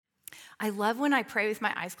I love when I pray with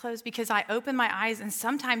my eyes closed because I open my eyes and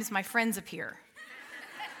sometimes my friends appear.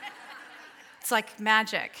 It's like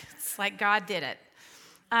magic. It's like God did it.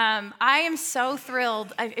 I am so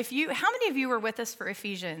thrilled. How many of you were with us for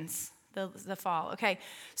Ephesians, the fall? Okay,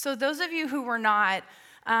 so those of you who were not,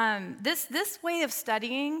 this way of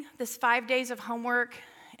studying, this 5 days of homework,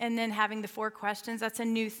 and then having the 4 questions, that's a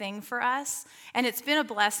new thing for us. And it's been a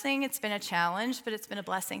blessing. It's been a challenge, but it's been a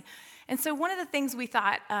blessing. And so one of the things we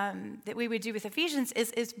thought that we would do with Ephesians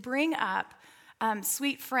is bring up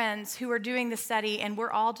sweet friends who are doing the study, and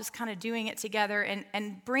we're all just kind of doing it together,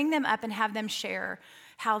 and bring them up and have them share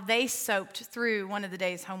how they soaked through one of the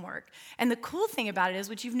day's homework. And the cool thing about it is,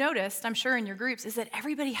 what you've noticed, I'm sure in your groups, is that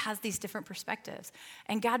everybody has these different perspectives.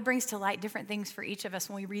 And God brings to light different things for each of us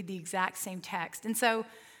when we read the exact same text. And so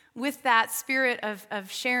with that spirit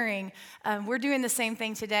of sharing, we're doing the same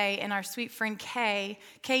thing today. And our sweet friend Kay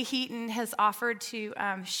Heaton has offered to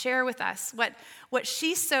share with us what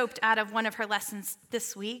she soaked out of one of her lessons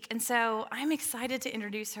this week. And so I'm excited to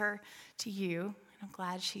introduce her to you. I'm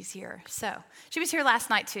glad she's here. So she was here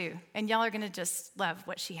last night too, and y'all are going to just love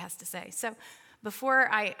what she has to say. So before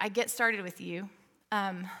I get started with you,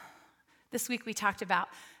 this week we talked about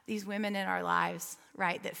these women in our lives,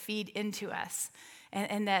 right, that feed into us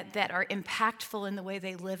and that are impactful in the way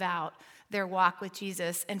they live out their walk with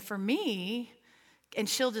Jesus. And for me, and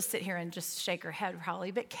she'll just sit here and just shake her head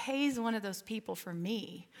probably, but Kay's one of those people for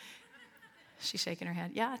me. She's shaking her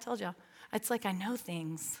head. Yeah, I told y'all. It's like I know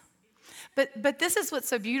things. But this is what's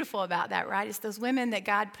so beautiful about that, right? It's those women that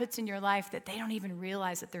God puts in your life that they don't even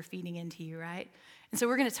realize that they're feeding into you, right? And so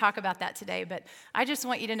we're going to talk about that today, but I just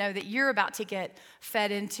want you to know that you're about to get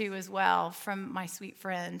fed into as well from my sweet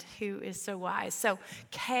friend who is so wise. So,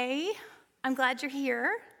 Kay, I'm glad you're here.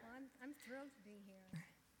 Well, I'm thrilled to be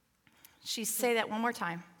here. Say that one more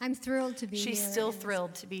time. I'm thrilled to be here. She's still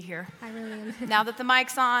thrilled to be here. I really am. Now that the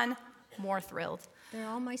mic's on, more thrilled. They're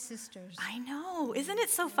all my sisters. I know. Isn't it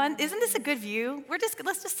so fun? Isn't this a good view?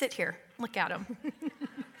 Let's just sit here. Look at them.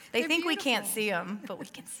 They think we can't see them, but we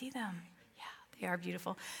can see them. Yeah, they are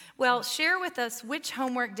beautiful. Well, share with us which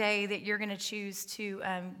homework day that you're going to choose to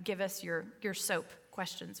give us your SOAP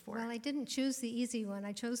questions for. Well, I didn't choose the easy one.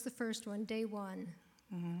 I chose the first one, day 1.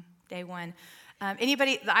 Mm-hmm. Day 1.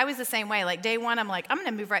 I was the same way. Like day 1, I'm like, I'm going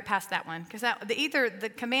to move right past that one because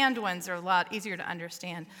the command ones are a lot easier to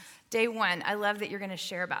understand. Day 1, I love that you're going to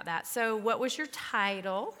share about that. So what was your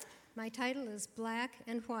title? My title is Black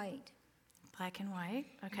and White. Black and White,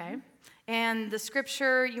 okay. Mm-hmm. And the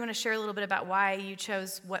scripture, you want to share a little bit about why you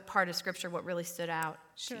chose what part of scripture, what really stood out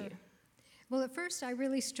to you? Well, at first I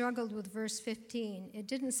really struggled with verse 15. It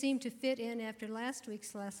didn't seem to fit in after last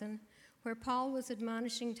week's lesson, where Paul was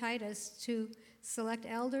admonishing Titus to select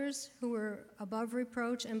elders who were above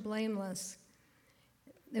reproach and blameless.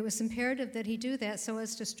 It was imperative that he do that so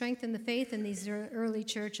as to strengthen the faith in these early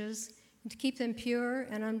churches and to keep them pure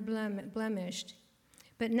and unblemished.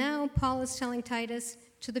 But now Paul is telling Titus,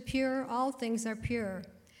 to the pure, all things are pure.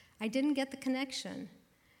 I didn't get the connection.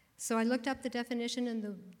 So I looked up the definition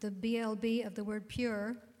in the BLB of the word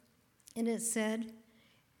pure, and it said,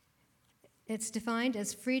 it's defined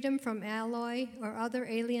as freedom from alloy or other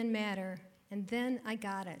alien matter. And then I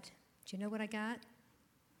got it. Do you know what I got?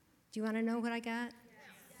 Do you want to know what I got?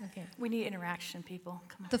 Okay. We need interaction, people.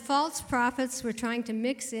 Come on. The false prophets were trying to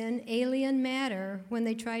mix in alien matter when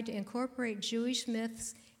they tried to incorporate Jewish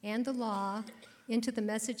myths and the law into the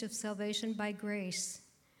message of salvation by grace.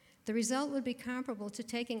 The result would be comparable to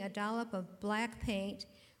taking a dollop of black paint,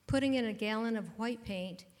 putting in a gallon of white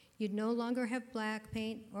paint. You'd no longer have black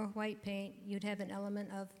paint or white paint. You'd have an element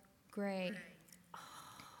of gray. Oh,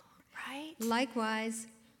 right? Likewise,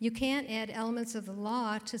 you can't add elements of the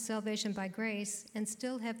law to salvation by grace and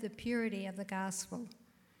still have the purity of the gospel.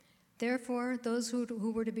 Therefore, those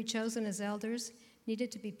who were to be chosen as elders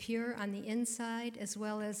needed to be pure on the inside as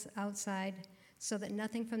well as outside, so that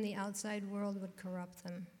nothing from the outside world would corrupt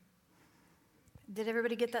them. Did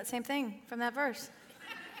everybody get that same thing from that verse?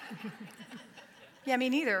 Yeah, me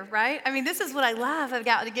neither, right? I mean, this is what I love. I've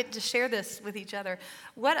got to get to share this with each other.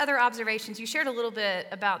 What other observations? You shared a little bit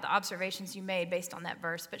about the observations you made based on that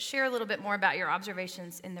verse, but share a little bit more about your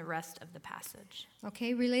observations in the rest of the passage.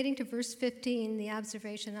 Okay, relating to verse 15, the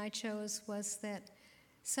observation I chose was that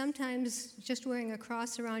sometimes just wearing a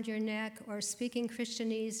cross around your neck or speaking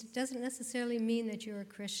Christianese doesn't necessarily mean that you're a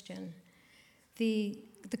Christian. The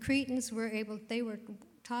Cretans they were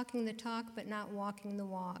talking the talk but not walking the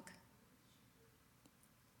walk.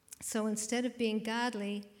 So instead of being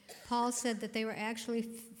godly, Paul said that they were actually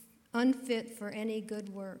unfit for any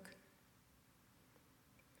good work.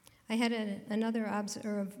 I had another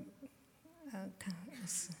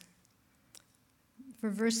For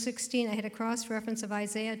verse 16, I had a cross-reference of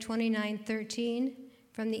Isaiah 29:13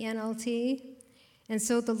 from the NLT. And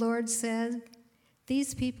so the Lord said,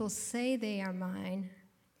 "These people say they are mine.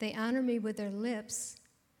 They honor me with their lips,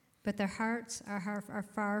 but their hearts are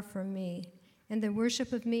far from me. And their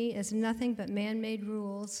worship of me is nothing but man-made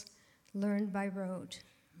rules learned by rote."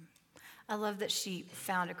 I love that she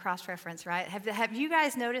found a cross-reference, right? Have you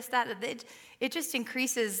guys noticed that? It just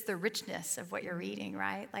increases the richness of what you're reading,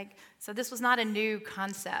 right? So this was not a new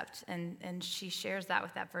concept, and she shares that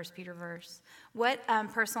with that 1 Peter verse. What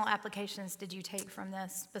personal applications did you take from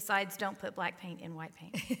this, besides don't put black paint in white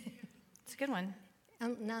paint? It's a good one.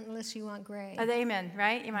 Not unless you want gray. Amen,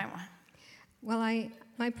 right? You might want. Well,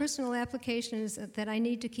 my personal application is that I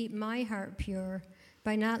need to keep my heart pure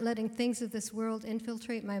by not letting things of this world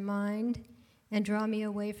infiltrate my mind and draw me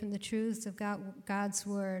away from the truths of God's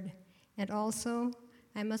word. And also,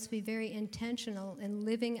 I must be very intentional in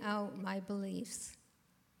living out my beliefs.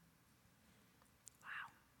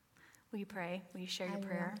 Wow. Will you pray? Will you share your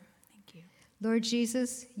prayer? Thank you. Lord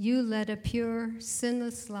Jesus, you led a pure,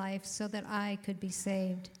 sinless life so that I could be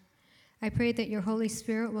saved. I pray that your Holy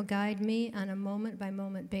Spirit will guide me on a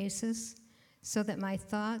moment-by-moment basis so that my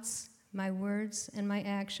thoughts, my words, and my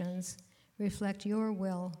actions reflect your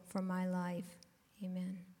will for my life.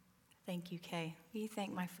 Amen. Thank you, Kay. We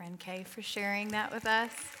thank my friend Kay for sharing that with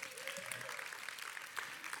us.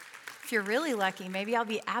 If you're really lucky, maybe I'll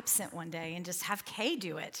be absent one day and just have Kay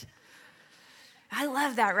do it. I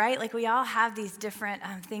love that, right? We all have these different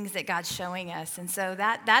things that God's showing us. And so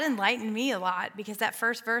that enlightened me a lot, because that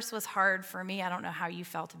first verse was hard for me. I don't know how you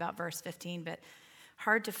felt about verse 15, but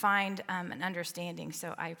hard to find an understanding.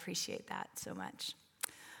 So I appreciate that so much.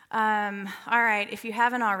 All right, if you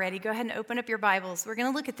haven't already, go ahead and open up your Bibles. We're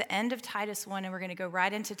going to look at the end of Titus 1, and we're going to go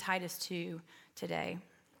right into Titus 2 today.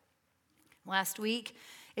 Last week,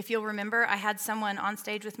 if you'll remember, I had someone on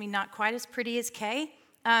stage with me not quite as pretty as Kay.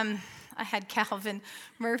 I had Calvin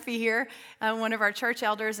Murphy here, one of our church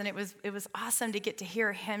elders, and it was awesome to get to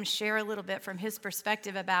hear him share a little bit from his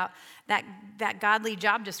perspective about that godly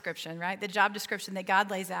job description, right? The job description that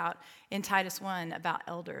God lays out in Titus 1 about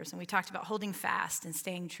elders. And we talked about holding fast and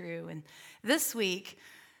staying true. And this week,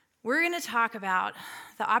 we're going to talk about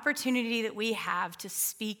the opportunity that we have to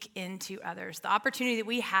speak into others, the opportunity that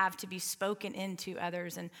we have to be spoken into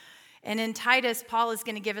others. And in Titus, Paul is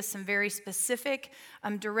going to give us some very specific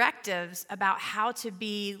directives about how to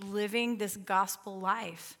be living this gospel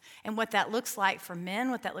life and what that looks like for men,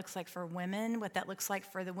 what that looks like for women, what that looks like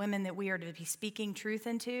for the women that we are to be speaking truth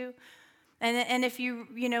into. And if you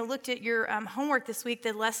looked at your homework this week,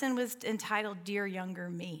 the lesson was entitled, Dear Younger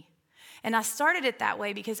Me. And I started it that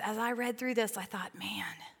way because as I read through this, I thought,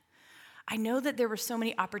 man, I know that there were so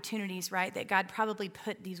many opportunities, right, that God probably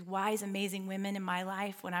put these wise, amazing women in my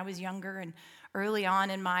life when I was younger and early on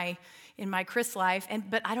in my Kris life,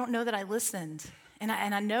 but I don't know that I listened. And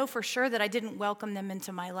I know for sure that I didn't welcome them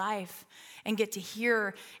into my life and get to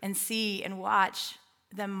hear and see and watch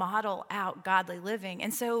them model out godly living.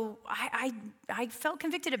 And so I felt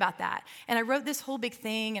convicted about that. And I wrote this whole big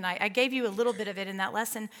thing, and I gave you a little bit of it in that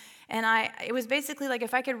lesson. And it was basically like,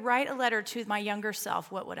 if I could write a letter to my younger self,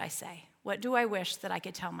 what would I say? What do I wish that I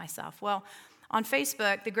could tell myself? Well, on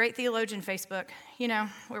Facebook, the Great Theologian Facebook,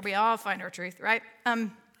 where we all find our truth, right?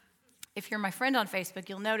 If you're my friend on Facebook,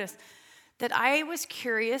 you'll notice that I was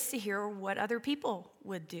curious to hear what other people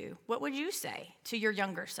would do. What would you say to your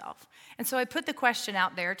younger self? And so I put the question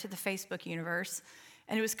out there to the Facebook universe,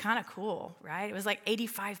 and it was kind of cool, right? It was like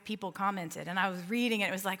 85 people commented, and I was reading it.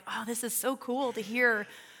 It was like, oh, this is so cool to hear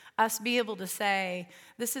us be able to say,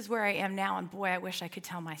 this is where I am now, and boy, I wish I could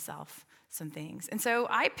tell myself some things. And so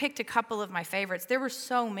I picked a couple of my favorites. There were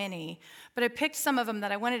so many, but I picked some of them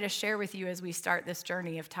that I wanted to share with you as we start this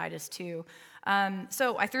journey of Titus 2.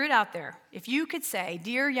 So I threw it out there. If you could say,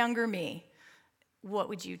 Dear Younger Me, what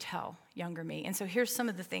would you tell younger me? And so here's some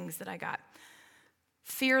of the things that I got.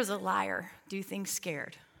 Fear is a liar. Do things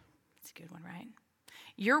scared. It's a good one, right?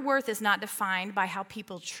 Your worth is not defined by how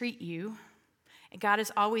people treat you. God is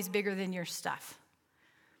always bigger than your stuff.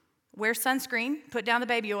 Wear sunscreen. Put down the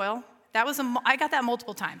baby oil. I got that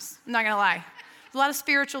multiple times. I'm not going to lie. A lot of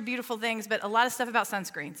spiritual, beautiful things, but a lot of stuff about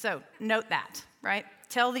sunscreen. So note that, right?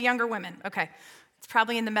 Tell the younger women. Okay, it's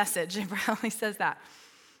probably in the message. It probably says that.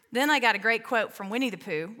 Then I got a great quote from Winnie the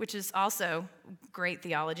Pooh, which is also great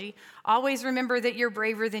theology. Always remember that you're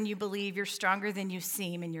braver than you believe, you're stronger than you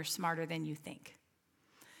seem, and you're smarter than you think.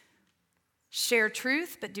 Share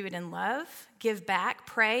truth, but do it in love. Give back,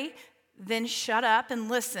 pray, then shut up and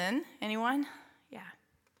listen. Anyone? Yeah.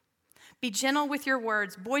 Be gentle with your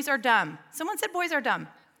words. Boys are dumb. Someone said boys are dumb.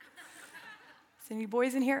 Is any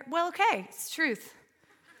boys in here? Well, okay, it's truth.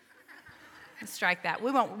 strike that.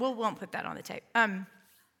 We won't put that on the tape.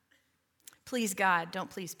 Please God, don't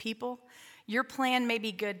please people. Your plan may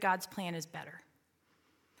be good, God's plan is better.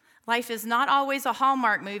 Life is not always a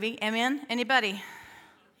Hallmark movie. Amen? Anybody?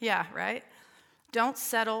 Yeah, right? Don't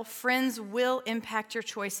settle. Friends will impact your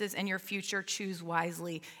choices and your future. Choose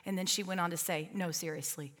wisely. And then she went on to say, no,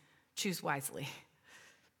 seriously, choose wisely.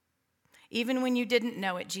 Even when you didn't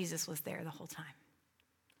know it, Jesus was there the whole time.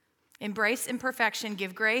 Embrace imperfection.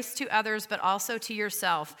 Give grace to others, but also to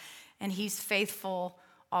yourself. And he's faithful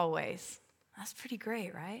always. That's pretty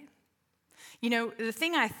great, right? You know, the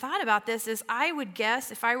thing I thought about this is I would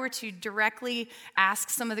guess if I were to directly ask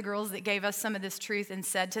some of the girls that gave us some of this truth and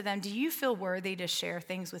said to them, do you feel worthy to share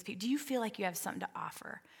things with people? Do you feel like you have something to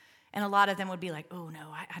offer? And a lot of them would be like, oh, no,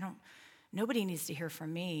 I don't, nobody needs to hear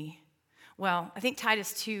from me. Well, I think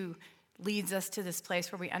Titus 2 leads us to this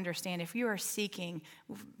place where we understand if you are seeking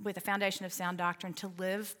with a foundation of sound doctrine to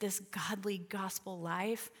live this godly gospel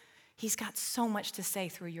life, he's got so much to say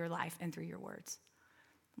through your life and through your words.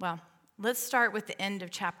 Well, let's start with the end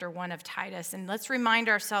of chapter 1 of Titus, and let's remind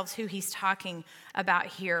ourselves who he's talking about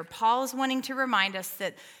here. Paul is wanting to remind us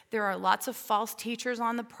that there are lots of false teachers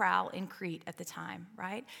on the prowl in Crete at the time,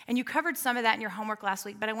 right? And you covered some of that in your homework last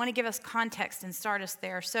week, but I want to give us context and start us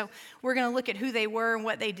there. So we're going to look at who they were and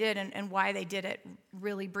what they did and why they did it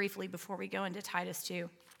really briefly before we go into Titus 2.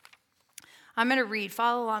 I'm going to read.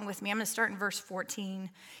 Follow along with me. I'm going to start in verse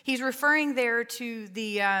 14. He's referring there to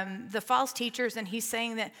the false teachers, and he's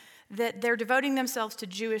saying that they're devoting themselves to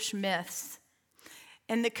Jewish myths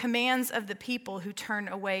and the commands of the people who turn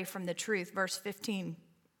away from the truth. Verse 15,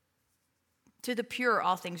 to the pure,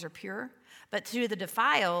 all things are pure, but to the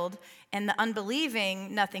defiled and the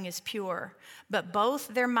unbelieving, nothing is pure. But both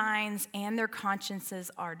their minds and their consciences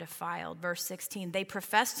are defiled. Verse 16, they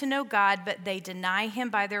profess to know God, but they deny him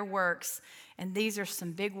by their works. And these are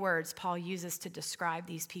some big words Paul uses to describe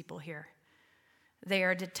these people here. They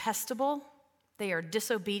are detestable, they are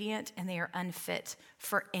disobedient, and they are unfit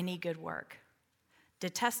for any good work.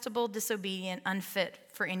 Detestable, disobedient, unfit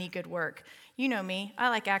for any good work. You know me, I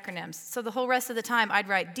like acronyms. So the whole rest of the time I'd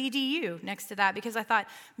write DDU next to that because I thought,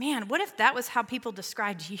 man, what if that was how people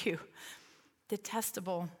described you?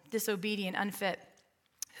 Detestable, disobedient, unfit.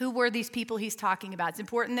 Who were these people he's talking about? It's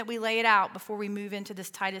important that we lay it out before we move into this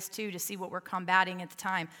Titus 2 to see what we're combating at the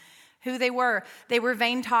time. Who they were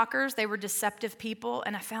vain talkers, they were deceptive people,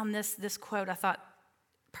 and I found this quote I thought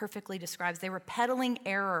perfectly describes. They were peddling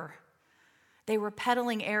error. They were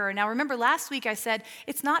peddling error. Now remember last week I said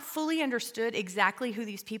it's not fully understood exactly who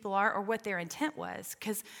these people are or what their intent was,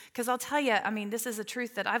 because I'll tell you, I mean, this is a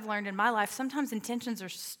truth that I've learned in my life. Sometimes intentions are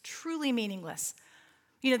truly meaningless.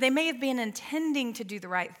 You know, they may have been intending to do the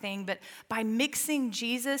right thing, but by mixing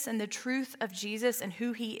Jesus and the truth of Jesus and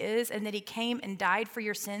who he is and that he came and died for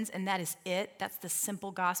your sins and that is it, that's the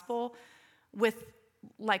simple gospel, with,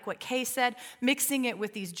 like what Kay said, mixing it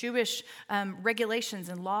with these Jewish regulations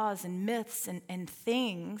and laws and myths and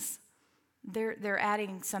things, they're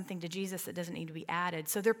adding something to Jesus that doesn't need to be added.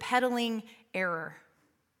 So they're peddling error.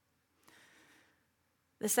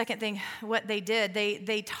 The second thing, what they did,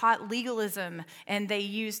 they taught legalism, and they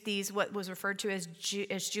used these, what was referred to as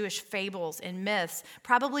Jewish fables and myths.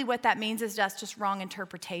 Probably what that means is that's just wrong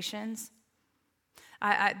interpretations.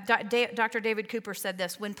 Dr. David Cooper said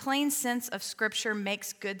this, when plain sense of Scripture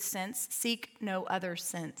makes good sense, seek no other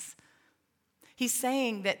sense. He's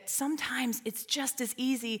saying that sometimes it's just as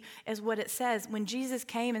easy as what it says. When Jesus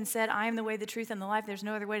came and said, I am the way, the truth, and the life, there's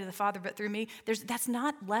no other way to the Father but through me, that's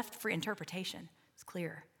not left for interpretation. It's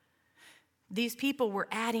clear. These people were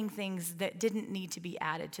adding things that didn't need to be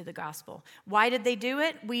added to the gospel. Why did they do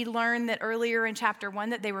it? We learned that earlier in chapter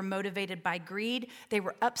 1 that they were motivated by greed. They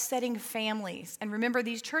were upsetting families. And remember,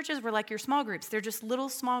 these churches were like your small groups. They're just little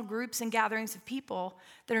small groups and gatherings of people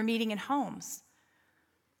that are meeting in homes.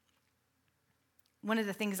 One of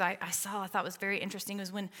the things I thought was very interesting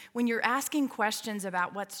was when you're asking questions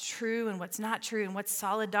about what's true and what's not true and what's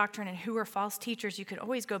solid doctrine and who are false teachers, you could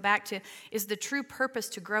always go back to, is the true purpose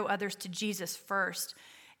to grow others to Jesus first?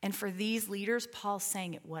 And for these leaders, Paul's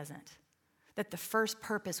saying it wasn't. That the first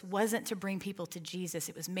purpose wasn't to bring people to Jesus.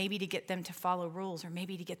 It was maybe to get them to follow rules or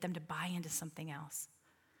maybe to get them to buy into something else.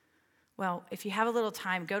 Well, if you have a little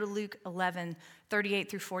time, go to Luke 11, 38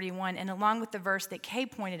 through 41. And along with the verse that Kay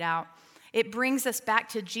pointed out, it brings us back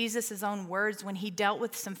to Jesus' own words when he dealt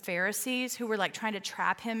with some Pharisees who were like trying to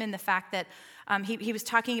trap him in the fact that he was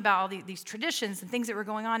talking about all these traditions and things that were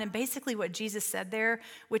going on. And basically what Jesus said there,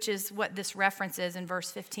 which is what this reference is in verse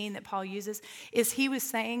 15 that Paul uses, is he was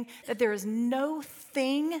saying that there is no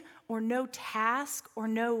thing or no task or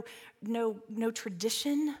no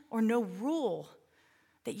tradition or no rule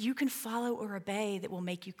that you can follow or obey that will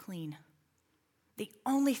make you clean. The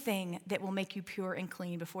only thing that will make you pure and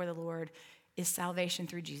clean before the Lord is salvation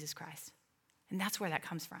through Jesus Christ. And that's where that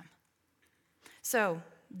comes from. So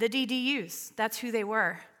the DDUs, that's who they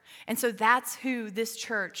were. And so that's who these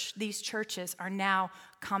churches are now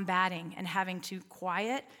combating and having to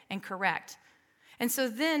quiet and correct. And so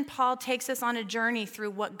then Paul takes us on a journey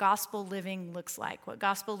through what gospel living looks like,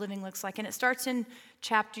 And it starts in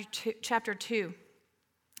chapter 2.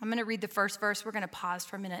 I'm going to read the first verse. We're going to pause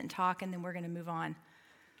for a minute and talk, and then we're going to move on.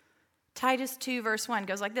 Titus 2, verse 1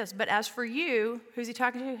 goes like this. But as for you, who's he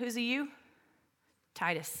talking to? Who's the you?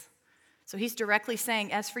 Titus. So he's directly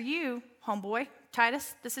saying, as for you, homeboy,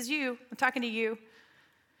 Titus, this is you. I'm talking to you.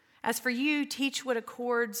 As for you, teach what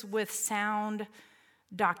accords with sound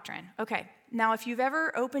doctrine. Okay, now if you've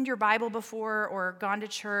ever opened your Bible before or gone to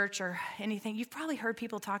church or anything, you've probably heard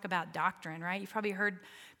people talk about doctrine, right? You've probably heard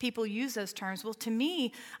people use those terms. Well, to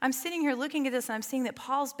me, I'm sitting here looking at this and I'm seeing that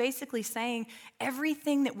Paul's basically saying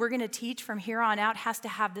everything that we're going to teach from here on out has to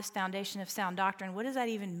have this foundation of sound doctrine. What does that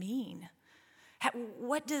even mean?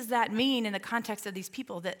 What does that mean in the context of these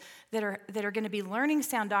people that are going to be learning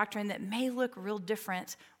sound doctrine that will look real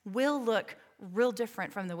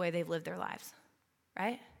different from the way they've lived their lives,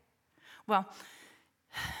 right? Well,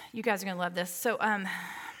 you guys are going to love this. So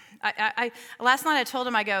I last night I told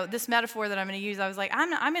him, I go, this metaphor that I'm going to use, I was like,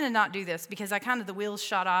 I'm going to not do this because the wheels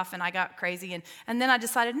shot off and I got crazy. And then I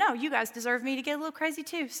decided, no, you guys deserve me to get a little crazy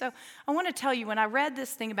too. So I want to tell you, when I read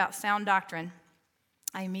this thing about sound doctrine,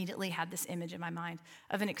 I immediately had this image in my mind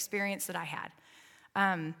of an experience that I had.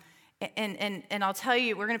 And I'll tell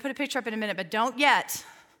you, we're going to put a picture up in a minute, but don't yet.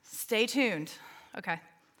 Stay tuned. Okay.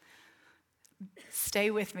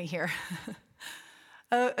 Stay with me here.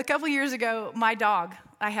 A couple years ago, my dog,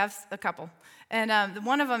 I have a couple, and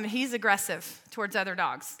one of them, he's aggressive towards other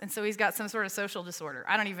dogs, and so he's got some sort of social disorder.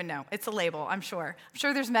 I don't even know. It's a label, I'm sure. I'm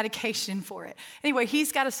sure there's medication for it. Anyway,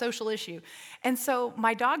 he's got a social issue. And so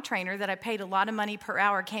my dog trainer that I paid a lot of money per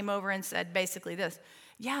hour came over and said basically this,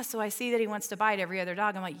 yeah, so I see that he wants to bite every other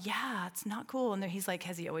dog. I'm like, yeah, it's not cool. And he's like,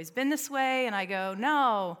 has he always been this way? And I go,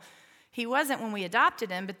 no, he wasn't when we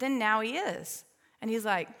adopted him, but then now he is. And he's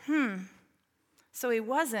like, so he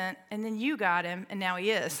wasn't, and then you got him, and now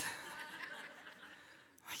he is.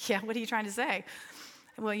 Yeah, what are you trying to say?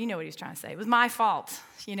 Well, you know what he was trying to say. It was my fault.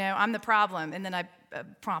 I'm the problem. And then I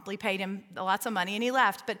promptly paid him lots of money, and he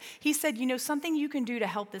left. But he said, something you can do to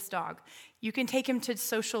help this dog. You can take him to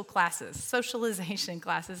socialization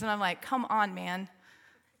classes. And I'm like, come on, man.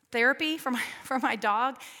 Therapy for my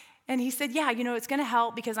dog? And he said, yeah, it's going to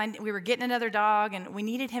help because we were getting another dog, and we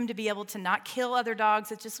needed him to be able to not kill other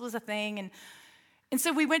dogs. It just was a thing. And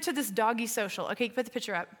so we went to this doggy social. Okay, put the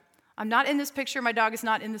picture up. I'm not in this picture. My dog is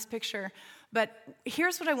not in this picture. But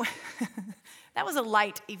here's what I want. That was a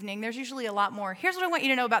light evening. There's usually a lot more. Here's what I want you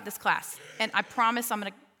to know about this class. And I promise I'm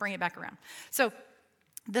going to bring it back around. So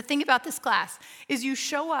the thing about this class is you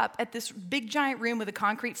show up at this big giant room with a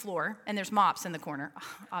concrete floor, and there's mops in the corner,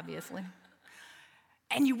 obviously.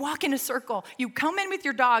 And you walk in a circle. You come in with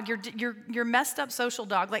your dog, your messed up social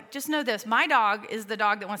dog. Like, just know this, my dog is the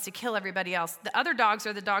dog that wants to kill everybody else. The other dogs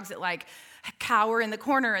are the dogs that cower in the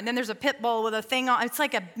corner. And then there's a pit bull with a thing on. It's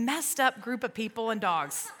like a messed up group of people and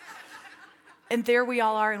dogs. And there we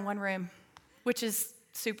all are in one room, which is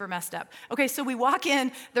super messed up. Okay, so we walk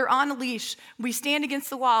in, they're on a leash. We stand against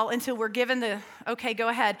the wall until we're given the, okay, go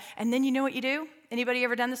ahead. And then you know what you do? Anybody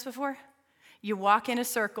ever done this before? You walk in a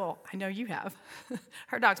circle. I know you have.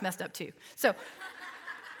 Her dog's messed up too. So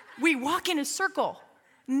we walk in a circle.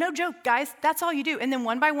 No joke, guys. That's all you do. And then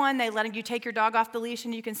one by one, they let you take your dog off the leash.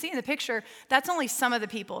 And you can see in the picture, that's only some of the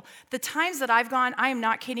people. The times that I've gone, I am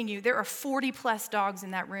not kidding you, there are 40 plus dogs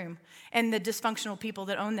in that room and the dysfunctional people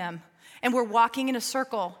that own them. And we're walking in a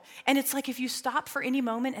circle. And it's like if you stop for any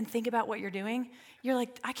moment and think about what you're doing, you're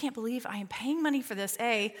like, I can't believe I am paying money for this.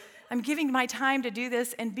 A, I'm giving my time to do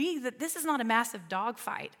this. And B, that this is not a massive dog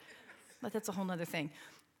fight. But that's a whole nother thing.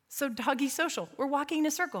 So doggy social. We're walking in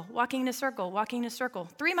a circle, walking in a circle, walking in a circle.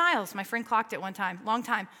 3 miles, my friend clocked it one time, long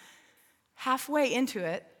time. Halfway into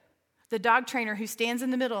it, the dog trainer who stands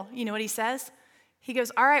in the middle, you know what he says? He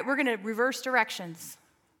goes, all right, we're going to reverse directions.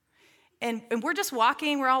 And we're just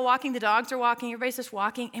walking. We're all walking. The dogs are walking. Everybody's just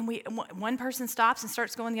walking. And one person stops and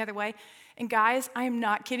starts going the other way. And guys, I am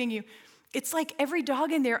not kidding you. It's like every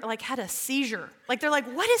dog in there had a seizure. They're like,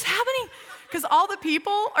 what is happening? Because all the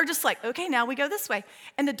people are just like, okay, now we go this way.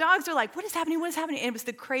 And the dogs are like, what is happening? What is happening? And it was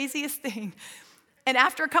the craziest thing. And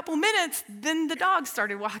after a couple minutes, then the dogs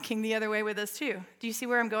started walking the other way with us too. Do you see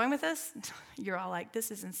where I'm going with this? You're all like,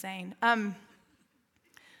 this is insane.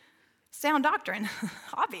 Sound doctrine,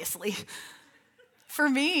 obviously. for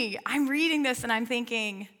me, I'm reading this and I'm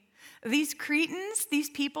thinking, these Cretans, these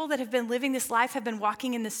people that have been living this life have been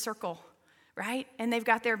walking in this circle, right? And they've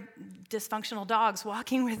got their dysfunctional dogs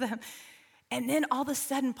walking with them. And then all of a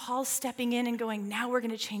sudden, Paul's stepping in and going, now we're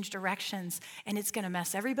going to change directions, and it's going to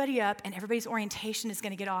mess everybody up, and everybody's orientation is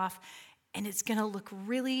going to get off, and it's going to look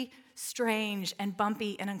really strange and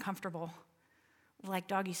bumpy and uncomfortable, like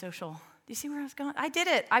doggy social. Do you see where I was going? I did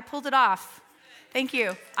it. I pulled it off. Thank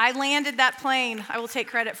you. I landed that plane. I will take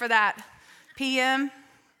credit for that. PM,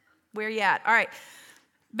 where you at? All right.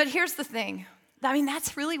 But here's the thing. I mean,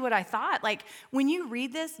 that's really what I thought. Like, when you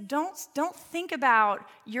read this, don't think about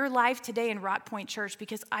your life today in Rock Point Church,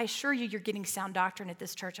 because I assure you, you're getting sound doctrine at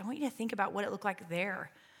this church. I want you to think about what it looked like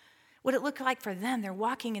there. What it looked like for them. They're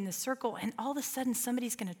walking in the circle, and all of a sudden,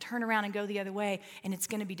 somebody's going to turn around and go the other way, and it's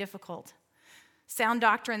going to be difficult. Sound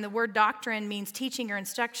doctrine, the word doctrine means teaching or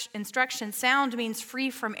instruction. Sound means free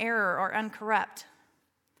from error or uncorrupt.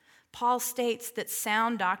 Paul states that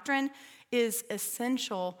sound doctrine is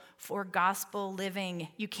essential for gospel living.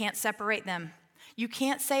 You can't separate them. You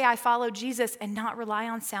can't say, I follow Jesus, and not rely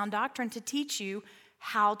on sound doctrine to teach you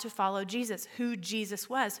how to follow Jesus, who Jesus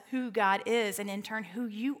was, who God is, and in turn, who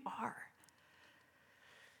you are.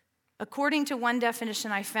 According to one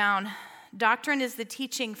definition I found, doctrine is the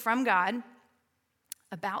teaching from God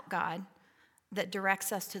about God that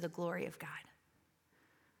directs us to the glory of God.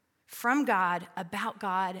 From God, about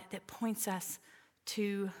God, that points us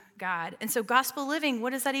to God. And so gospel living, what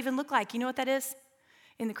does that even look like? You know what that is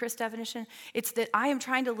in the Kris definition? It's that I am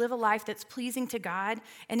trying to live a life that's pleasing to God,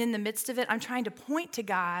 and in the midst of it, I'm trying to point to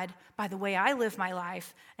God by the way I live my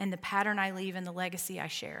life and the pattern I leave and the legacy I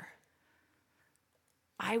share.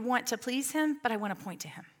 I want to please him, but I want to point to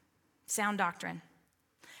him. Sound doctrine.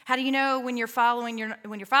 How do you know when you're following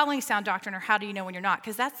sound doctrine, or how do you know when you're not?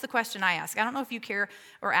 Because that's the question I ask. I don't know if you care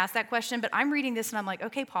or ask that question, but I'm reading this and I'm like,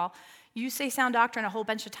 okay, Paul, you say sound doctrine a whole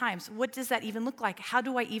bunch of times. What does that even look like? How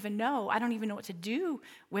do I even know? I don't even know what to do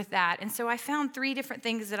with that. And so I found 3 different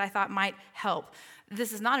things that I thought might help.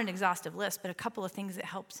 This is not an exhaustive list, but a couple of things that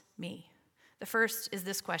helped me. The first is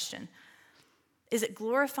this question. Is it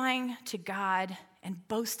glorifying to God and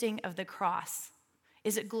boasting of the cross?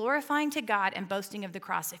 Is it glorifying to God and boasting of the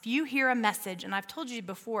cross? If you hear a message, and I've told you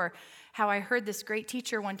before how I heard this great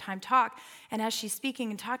teacher one time talk, and as she's speaking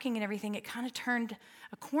and talking and everything, it kind of turned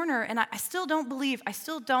a corner, and I still don't believe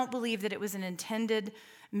that it was an intended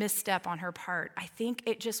misstep on her part. I think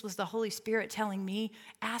it just was the Holy Spirit telling me,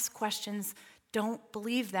 ask questions, don't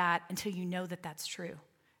believe that until you know that that's true.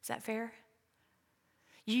 Is that fair?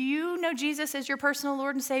 You know Jesus as your personal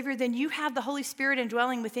Lord and Savior, then you have the Holy Spirit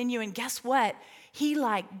indwelling within you, and guess what? He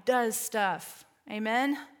does stuff.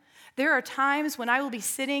 Amen? There are times when I will be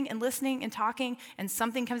sitting and listening and talking, and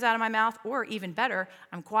something comes out of my mouth, or even better,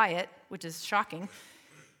 I'm quiet, which is shocking,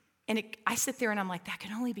 and I sit there and I'm like, that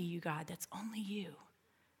can only be you, God. That's only you.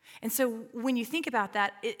 And so when you think about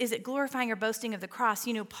that, is it glorifying or boasting of the cross?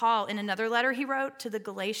 You know, Paul, in another letter he wrote to the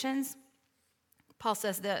Galatians, Paul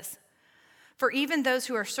says this, for even those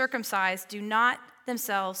who are circumcised do not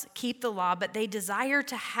themselves keep the law, but they desire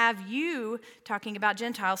to have you, talking about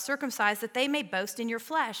Gentiles, circumcised, that they may boast in your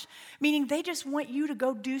flesh. Meaning they just want you to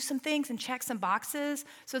go do some things and check some boxes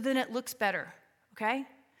so then it looks better, okay?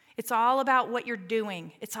 It's all about what you're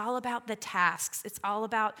doing. It's all about the tasks. It's all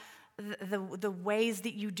about the ways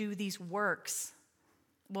that you do these works.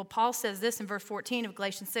 Well, Paul says this in verse 14 of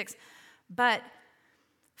Galatians 6, but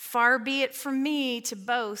far be it from me to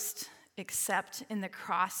boast except in the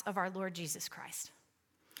cross of our Lord Jesus Christ,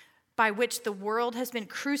 by which the world has been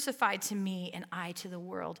crucified to me and I to the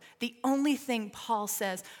world. The only thing Paul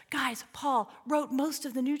says, guys, Paul wrote most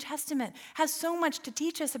of the New Testament, has so much to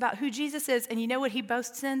teach us about who Jesus is, and you know what he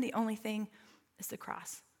boasts in? The only thing is the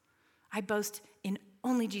cross. I boast in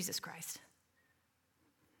only Jesus Christ.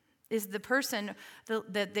 Is the person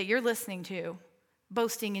that you're listening to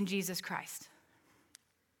boasting in Jesus Christ?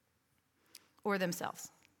 Or themselves?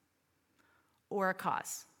 Or a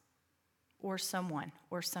cause, or someone,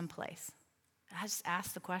 or someplace? I just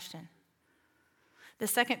ask the question. The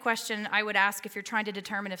second question I would ask if you're trying to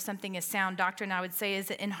determine if something is sound doctrine, I would say, is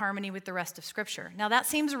it in harmony with the rest of Scripture? Now that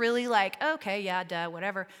seems really like, okay, yeah, duh,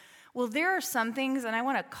 whatever. Well, there are some things, and I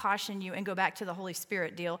want to caution you and go back to the Holy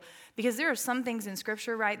Spirit deal, because there are some things in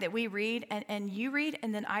Scripture, right, that we read, and you read,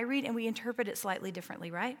 and then I read, and we interpret it slightly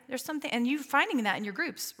differently, right? There's something, and you're finding that in your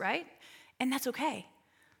groups, right? And that's okay.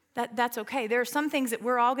 That's okay. There are some things that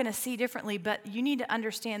we're all going to see differently, but you need to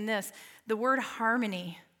understand this. The word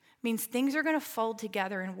harmony means things are going to fold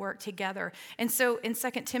together and work together. And so in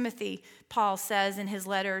 2 Timothy, Paul says in his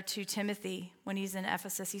letter to Timothy when he's in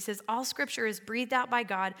Ephesus, he says, all scripture is breathed out by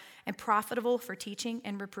God and profitable for teaching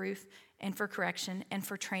and reproof and for correction and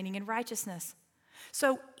for training in righteousness.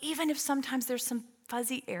 So even if sometimes there's some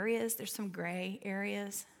fuzzy areas, there's some gray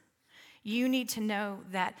areas, you need to know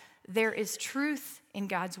that there is truth in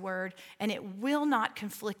God's word, and it will not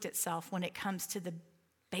conflict itself when it comes to the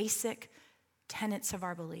basic tenets of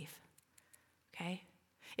our belief, okay?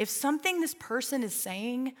 If something this person is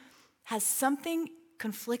saying has something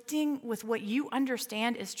conflicting with what you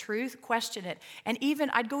understand is truth, question it. And even,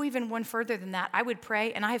 I'd go even one further than that. I would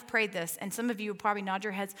pray, and I have prayed this, and some of you would probably nod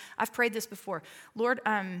your heads. I've prayed this before. Lord,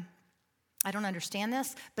 I don't understand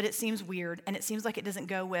this, but it seems weird, and it seems like it doesn't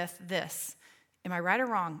go with this. Am I right or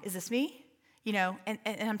wrong? Is this me? You know, and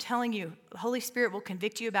I'm telling you, the Holy Spirit will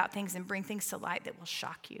convict you about things and bring things to light that will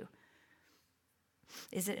shock you.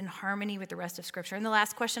 Is it in harmony with the rest of Scripture? And the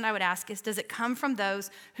last question I would ask is, does it come from those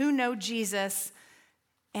who know Jesus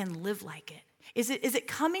and live like it? Is it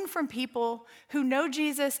coming from people who know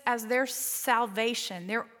Jesus as their salvation,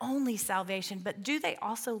 their only salvation, but do they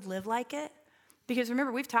also live like it? Because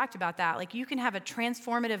remember, we've talked about that. Like, you can have a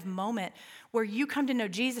transformative moment where you come to know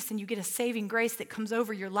Jesus and you get a saving grace that comes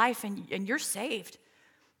over your life and you're saved,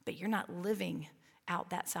 but you're not living out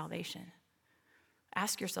that salvation.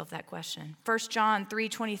 Ask yourself that question. 1 John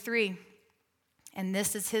 3:23, and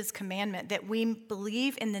this is his commandment, that we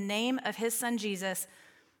believe in the name of his son Jesus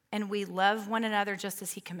and we love one another just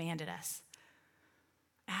as he commanded us.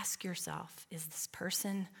 Ask yourself, is this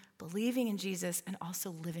person believing in Jesus and also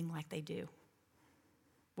living like they do?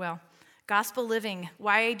 Well, gospel living,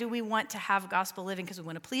 why do we want to have gospel living? Because we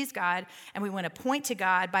want to please God and we want to point to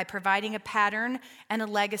God by providing a pattern and a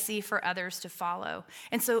legacy for others to follow.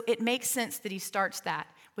 And so it makes sense that he starts that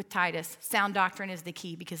with Titus. Sound doctrine is the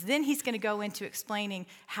key, because then he's going to go into explaining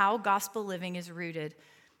how gospel living is rooted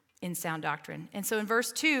in sound doctrine. And so in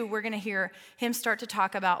verse 2, we're going to hear him start to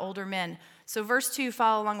talk about older men. So verse 2,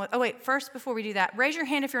 follow along with, first, before we do that, raise your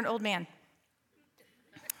hand if you're an old man.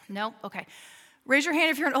 No? Okay. Raise your hand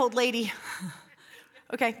if you're an old lady.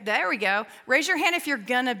 Okay, there we go. Raise your hand if you're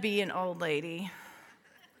gonna be an old lady.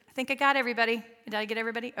 I think I got everybody. Did I get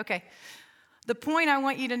everybody? Okay. The point I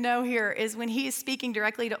want you to know here is when he is speaking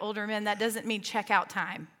directly to older men, that doesn't mean checkout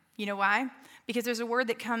time. You know why? Because there's a word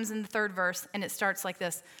that comes in the third verse, and it starts like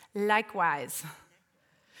this, likewise.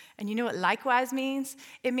 And you know what likewise means?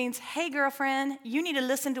 It means, hey, girlfriend, you need to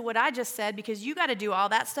listen to what I just said because you got to do all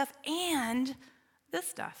that stuff and this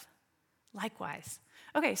stuff. Likewise.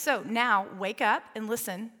 Okay, so now wake up and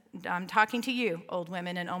listen. I'm talking to you, old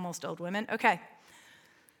women and almost old women. Okay.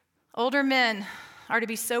 Older men are to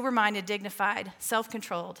be sober-minded, dignified,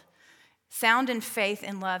 self-controlled, sound in faith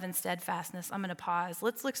and love and steadfastness. I'm going to pause.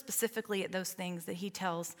 Let's look specifically at those things that he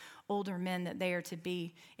tells older men that they are to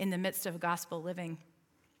be in the midst of gospel living.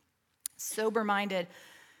 Sober-minded,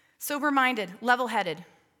 level-headed.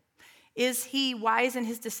 Is he wise in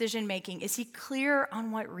his decision-making? Is he clear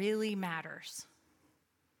on what really matters?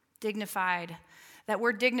 Dignified. That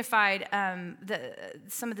word dignified,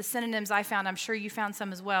 some of the synonyms I found, I'm sure you found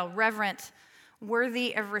some as well. Reverent,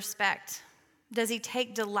 worthy of respect. Does he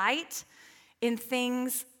take delight in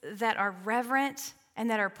things that are reverent and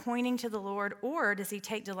that are pointing to the Lord, or does he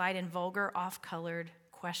take delight in vulgar, off-colored,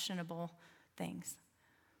 questionable things?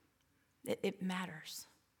 It matters,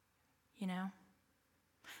 you know?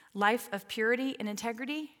 Life of purity and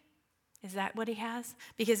integrity, is that what he has?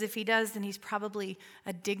 Because if he does, then he's probably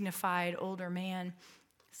a dignified older man.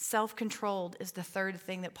 Self-controlled is the third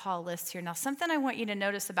thing that Paul lists here. Now, something I want you to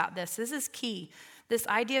notice about this is key. This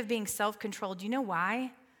idea of being self-controlled, do you know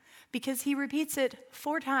why? Because he repeats it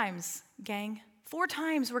 4 times, gang. 4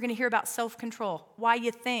 times we're going to hear about self-control. Why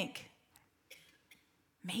you think?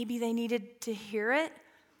 Maybe they needed to hear it.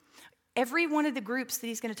 Every one of the groups that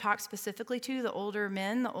he's going to talk specifically to, the older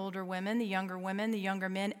men, the older women, the younger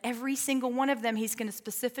men, every single one of them, he's going to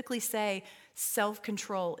specifically say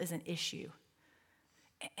self-control is an issue.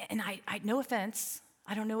 And I no offense,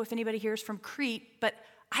 I don't know if anybody here is from Crete, but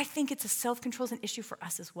I think it's a self-control is an issue for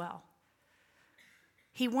us as well.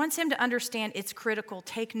 He wants him to understand it's critical.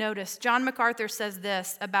 Take notice. John MacArthur says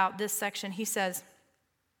this about this section. He says,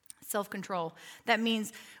 self-control. That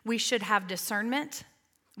means we should have discernment.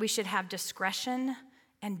 We should have discretion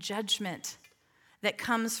and judgment that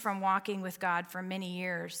comes from walking with God for many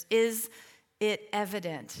years. Is it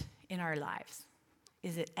evident in our lives?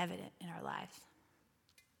 Is it evident in our lives?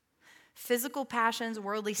 Physical passions,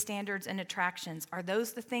 worldly standards, and attractions, are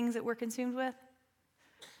those the things that we're consumed with?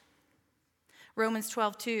 Romans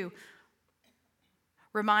 12:2.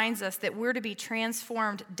 reminds us that we're to be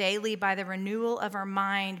transformed daily by the renewal of our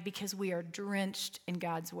mind because we are drenched in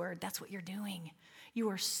God's word. That's what you're doing. You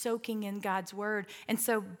are soaking in God's word. And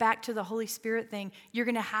so back to the Holy Spirit thing, you're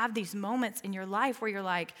going to have these moments in your life where you're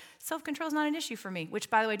like, self-control is not an issue for me, which,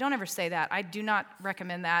 by the way, don't ever say that. I do not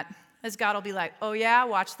recommend that, as God will be like, oh yeah,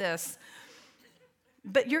 watch this.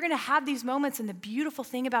 But you're going to have these moments, and the beautiful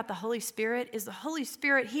thing about the Holy Spirit is the Holy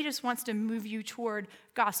Spirit, he just wants to move you toward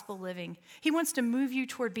gospel living. He wants to move you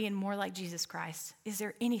toward being more like Jesus Christ. Is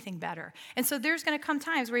there anything better? And so there's going to come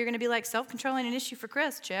times where you're going to be like, self-control ain't an issue for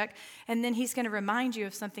Kris, check. And then he's going to remind you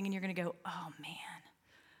of something, and you're going to go, oh man,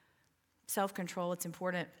 self-control, it's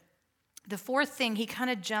important. The fourth thing, he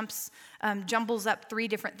kind of jumbles up three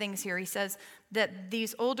different things here. He says that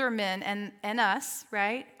these older men and us,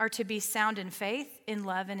 right, are to be sound in faith, in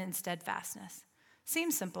love, and in steadfastness.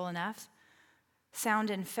 Seems simple enough.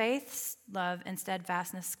 Sound in faith, love, and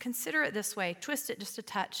steadfastness. Consider it this way. Twist it just a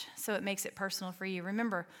touch so it makes it personal for you.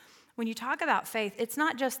 Remember, when you talk about faith, it's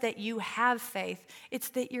not just that you have faith. It's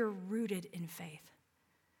that you're rooted in faith.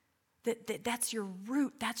 That's your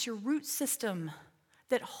root. That's your root system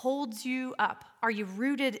that holds you up. Are you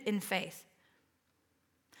rooted in faith?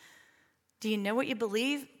 Do you know what you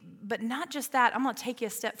believe? But not just that, I'm going to take you a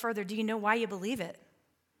step further. Do you know why you believe it?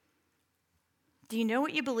 Do you know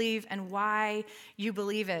what you believe and why you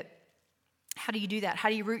believe it? How do you do that? How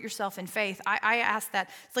do you root yourself in faith? I ask that.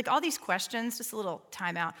 It's like all these questions, just a little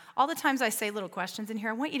timeout. All the times I say little questions in here,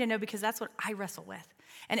 I want you to know because that's what I wrestle with.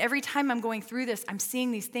 And every time I'm going through this, I'm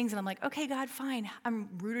seeing these things and I'm like, okay, God, fine. I'm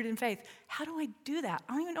rooted in faith. How do I do that?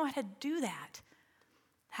 I don't even know how to do that.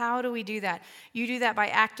 How do we do that? You do that by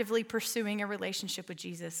actively pursuing a relationship with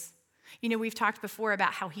Jesus. You know, we've talked before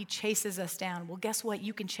about how he chases us down. Well, guess what?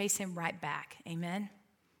 You can chase him right back. Amen?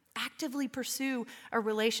 Actively pursue a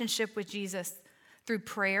relationship with Jesus through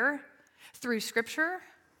prayer, through scripture,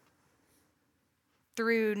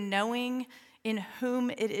 through knowing in whom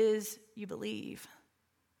it is you believe.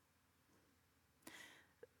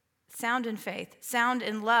 Sound in faith, sound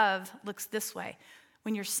in love looks this way.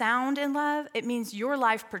 When you're sound in love, it means your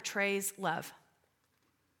life portrays love.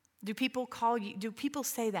 Do people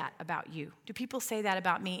say that about you? Do people say that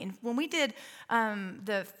about me? And when we did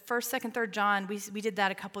the 1st, 2nd, 3rd John, we did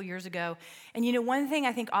that a couple years ago. And you know, one thing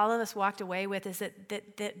I think all of us walked away with is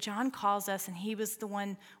that John calls us, and he was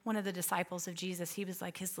one of the disciples of Jesus. He was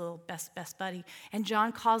like his little best buddy. And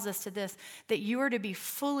John calls us to this, that you are to be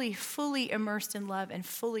fully immersed in love and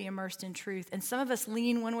fully immersed in truth. And some of us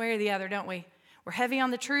lean one way or the other, don't we? We're heavy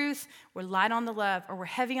on the truth, we're light on the love, or we're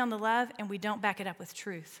heavy on the love and we don't back it up with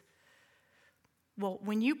truth. Well,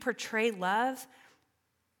 when you portray love,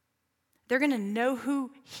 they're going to know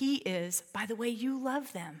who he is by the way you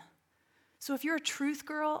love them. So if you're a truth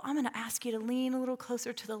girl, I'm going to ask you to lean a little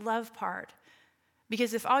closer to the love part.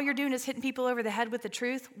 Because if all you're doing is hitting people over the head with the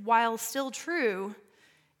truth, while still true,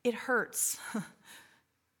 it hurts.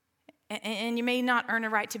 And you may not earn a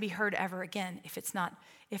right to be heard ever again if it's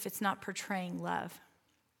not portraying love.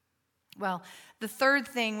 Well, the third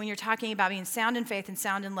thing when you're talking about being sound in faith and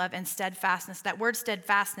sound in love and steadfastness, that word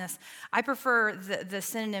steadfastness, I prefer the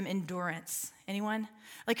synonym endurance. Anyone?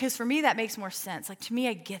 Like, because for me that makes more sense. Like, to me,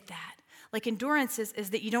 I get that. Like, endurance is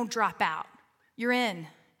that you don't drop out. You're in.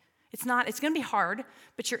 It's going to be hard,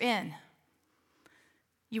 but you're in.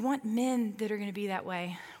 You want men that are going to be that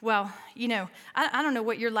way. Well, you know, I don't know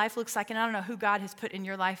what your life looks like, and I don't know who God has put in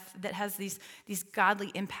your life that has these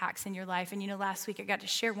godly impacts in your life. And, you know, last week I got to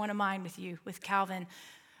share one of mine with you, with Calvin.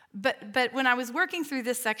 But when I was working through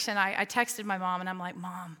this section, I texted my mom, and I'm like,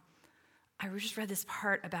 Mom, I just read this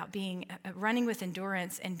part about being running with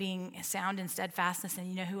endurance and being sound in steadfastness, and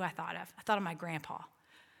you know who I thought of? I thought of my grandpa.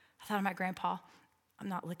 I'm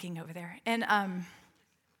not looking over there. And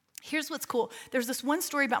here's what's cool. There's this one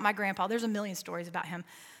story about my grandpa. There's a million stories about him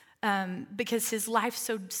because his life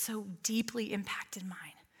so deeply impacted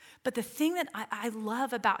mine. But the thing that I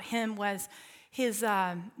love about him was his,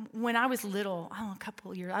 when I was little, I don't know, a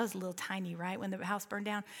couple of years, I was a little tiny, right, when the house burned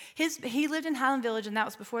down. He lived in Highland Village, and that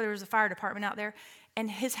was before there was a fire department out there,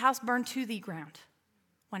 and his house burned to the ground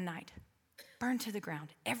one night. Burned to the ground.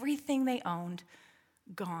 Everything they owned,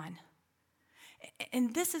 gone.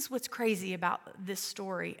 And this is what's crazy about this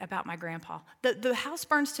story about my grandpa. The house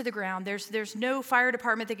burns to the ground. There's no fire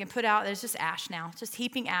department they can put out. There's just ash now, just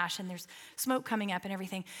heaping ash, and there's smoke coming up and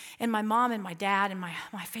everything. And my mom and my dad and my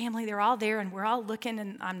family, they're all there, and we're all looking,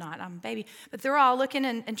 and I'm a baby, but they're all looking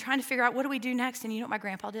and trying to figure out what do we do next. And you know what my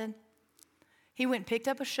grandpa did? He went and picked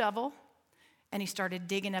up a shovel, and he started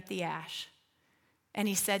digging up the ash. And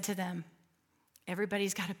he said to them,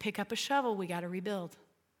 everybody's got to pick up a shovel. We got to rebuild.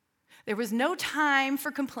 There was no time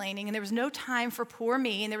for complaining, and there was no time for poor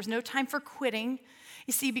me, and there was no time for quitting.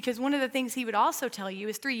 You see, because one of the things he would also tell you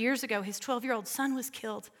is 3 years ago, his 12-year-old son was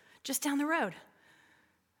killed just down the road.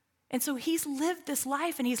 And so he's lived this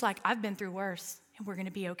life, and he's like, I've been through worse, and we're going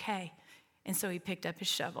to be okay. And so he picked up his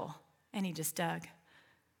shovel, and he just dug.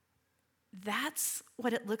 That's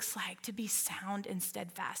what it looks like to be sound in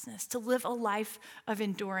steadfastness, to live a life of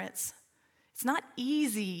endurance. It's not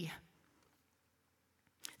easy.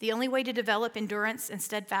 The only way to develop endurance and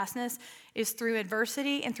steadfastness is through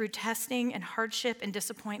adversity and through testing and hardship and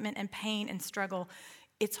disappointment and pain and struggle.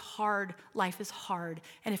 It's hard. Life is hard.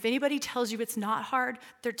 And if anybody tells you it's not hard,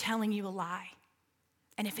 they're telling you a lie.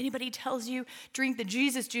 And if anybody tells you, drink the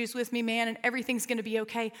Jesus juice with me, man, and everything's going to be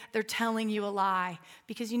okay, they're telling you a lie.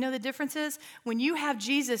 Because you know the difference is, when you have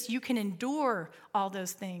Jesus, you can endure all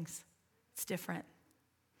those things. It's different.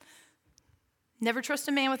 Never trust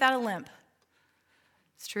a man without a limp.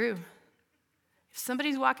 It's true. If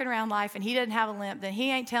somebody's walking around life and he doesn't have a limp, then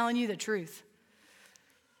he ain't telling you the truth.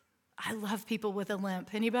 I love people with a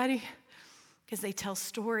limp. Anybody? Because they tell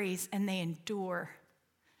stories and they endure.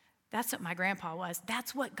 That's what my grandpa was.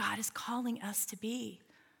 That's what God is calling us to be.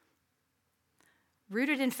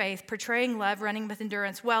 Rooted in faith, portraying love, running with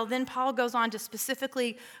endurance. Well, then Paul goes on to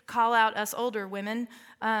specifically call out us older women.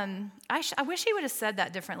 I wish he would have said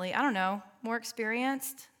that differently. I don't know. More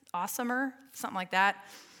experienced, awesomer, something like that.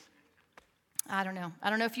 I don't know. I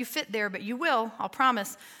don't know if you fit there, but you will, I'll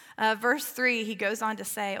promise. Verse 3, he goes on to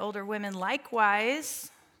say, older women likewise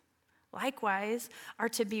are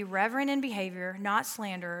to be reverent in behavior, not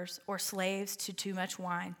slanderers or slaves to too much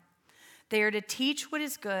wine. They are to teach what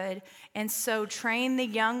is good, and so train the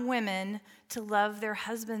young women to love their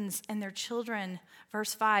husbands and their children.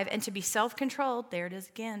 Verse 5, and to be self-controlled, there it is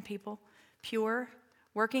again, people, pure,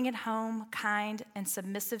 working at home, kind, and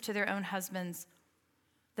submissive to their own husbands,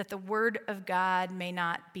 that the word of God may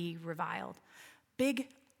not be reviled. Big,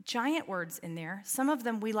 giant words in there. Some of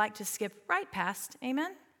them we like to skip right past.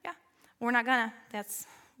 Amen? Yeah. We're not gonna. That's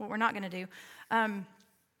what we're not gonna do. I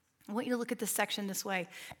want you to look at this section this way.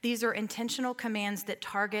 These are intentional commands that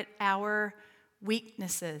target our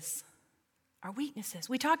weaknesses. Our weaknesses.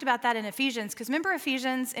 We talked about that in Ephesians, because remember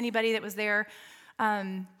Ephesians, anybody that was there?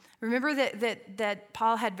 Remember that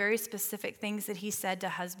Paul had very specific things that he said to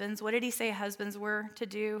husbands. What did he say husbands were to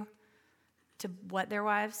do? To what their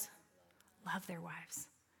wives? Love their wives.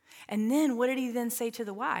 And then what did he then say to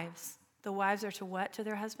the wives? The wives are to what to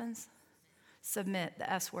their husbands? Submit, the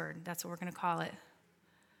S word. That's what we're going to call it.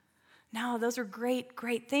 No, those are great,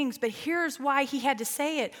 great things. But here's why he had to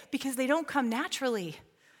say it, because they don't come naturally.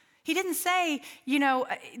 He didn't say,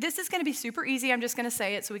 this is going to be super easy. I'm just going to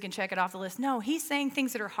say it so we can check it off the list. No, he's saying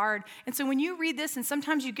things that are hard. And so when you read this, and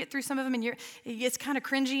sometimes you get through some of them and it's kind of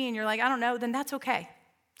cringy and you're like, I don't know, then that's okay.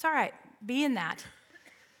 It's all right. Be in that.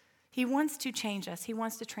 He wants to change us. He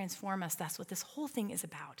wants to transform us. That's what this whole thing is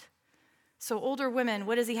about. So older women,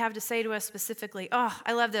 what does he have to say to us specifically? Oh,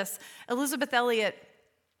 I love this. Elizabeth Elliot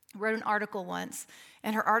wrote an article once,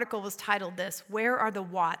 and her article was titled this, Where Are the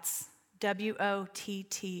Watts?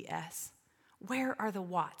 W-O-T-T-S. Where are the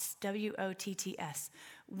Watts? W-O-T-T-S.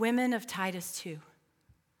 Women of Titus 2.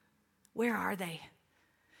 Where are they?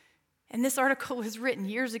 And this article was written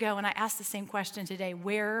years ago, and I asked the same question today.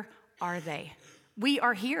 Where are they? We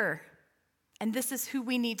are here, and this is who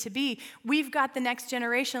we need to be. We've got the next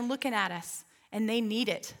generation looking at us, and they need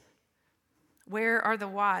it. Where are the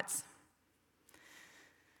Watts?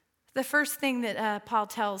 The first thing that Paul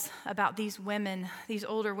tells about these women, these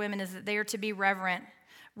older women, is that they are to be reverent.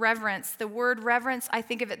 Reverence. The word reverence, I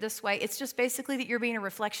think of it this way. It's just basically that you're being a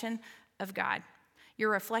reflection of God.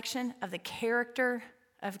 You're a reflection of the character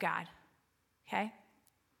of God. Okay?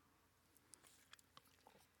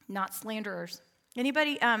 Not slanderers.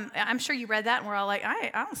 Anybody, I'm sure you read that and we're all like,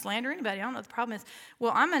 I don't slander anybody. I don't know what the problem is.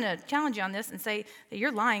 Well, I'm going to challenge you on this and say that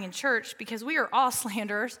you're lying in church, because we are all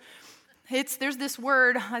slanderers. There's this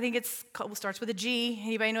word, I think it starts with a G.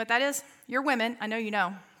 Anybody know what that is? You're women. I know you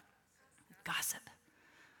know. Gossip.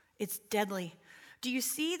 It's deadly. Do you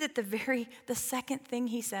see that the second thing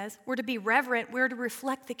he says, we're to be reverent, we're to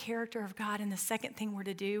reflect the character of God, and the second thing we're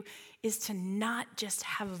to do is to not just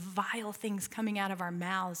have vile things coming out of our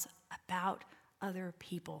mouths about other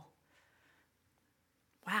people.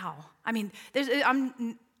 Wow. I mean,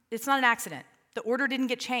 it's not an accident. The order didn't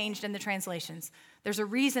get changed in the translations. There's a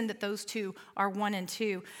reason that those two are 1 and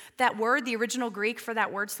 2. That word, the original Greek for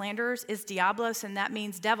that word slanderers, is diablos, and that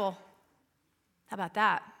means devil. How about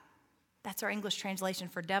that? That's our English translation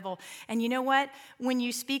for devil. And you know what? When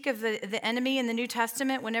you speak of the enemy in the New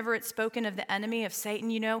Testament, whenever it's spoken of the enemy of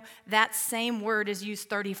Satan, that same word is used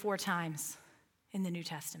 34 times in the New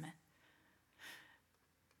Testament.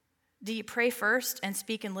 Do you pray first and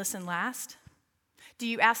speak and listen last? Do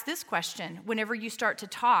you ask this question whenever you start to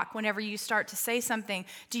talk, whenever you start to say something?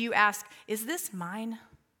 Do you ask, is this mine?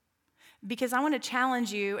 Because I want to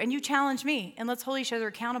challenge you, and you challenge me, and let's hold each other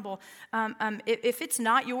accountable. If it's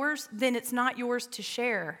not yours, then it's not yours to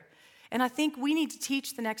share. And I think we need to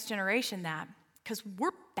teach the next generation that, because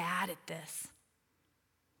we're bad at this.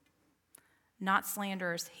 Not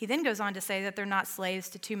slanderers. He then goes on to say that they're not slaves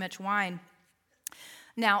to too much wine.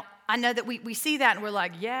 Now, I know that we see that and we're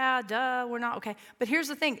like, yeah, duh, we're not, okay. But here's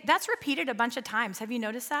the thing, that's repeated a bunch of times. Have you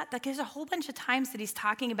noticed that? Like there's a whole bunch of times that he's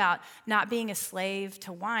talking about not being a slave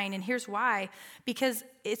to wine. And here's why. Because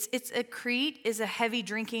Crete is a heavy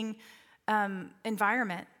drinking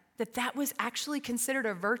environment. That was actually considered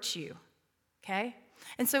a virtue, okay?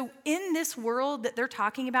 And so in this world that they're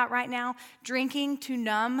talking about right now, drinking to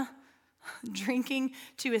numb, drinking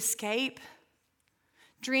to escape,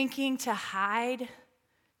 drinking to hide,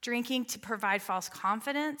 drinking to provide false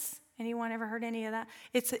confidence. Anyone ever heard any of that?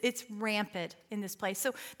 It's rampant in this place.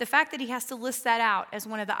 So the fact that he has to list that out as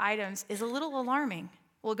one of the items is a little alarming.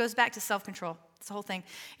 Well, it goes back to self-control. It's the whole thing.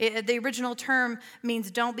 The original term means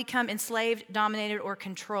don't become enslaved, dominated, or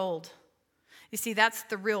controlled. You see, that's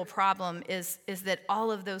the real problem is that all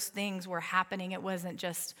of those things were happening. It wasn't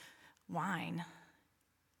just wine.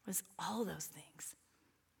 It was all those things.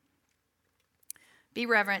 Be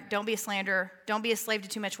reverent, don't be a slanderer, don't be a slave to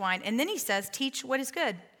too much wine. And then he says, teach what is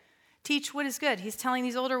good. Teach what is good. He's telling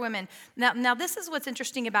these older women. Now this is what's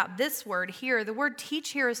interesting about this word here. The word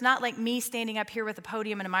teach here is not like me standing up here with a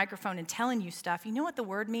podium and a microphone and telling you stuff. You know what the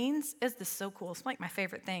word means? Is this so cool? It's like my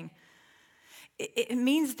favorite thing. It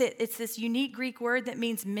means that it's this unique Greek word that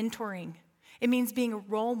means mentoring. It means being a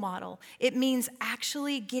role model. It means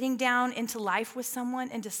actually getting down into life with someone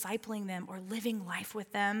and discipling them or living life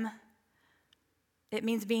with them. It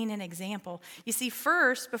means being an example. You see,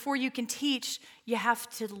 first, before you can teach, you have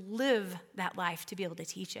to live that life to be able to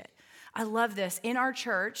teach it. I love this. In our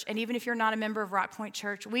church, and even if you're not a member of Rock Point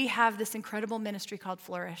Church, we have this incredible ministry called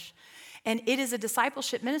Flourish. And it is a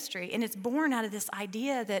discipleship ministry, and it's born out of this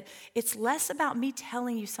idea that it's less about me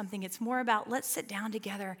telling you something. It's more about let's sit down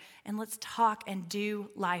together and let's talk and do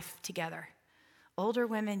life together. Older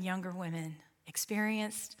women, younger women,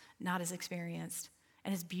 experienced, not as experienced.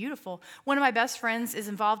 And it's beautiful. One of my best friends is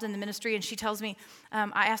involved in the ministry, and she tells me,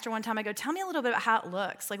 I asked her one time, I go, tell me a little bit about how it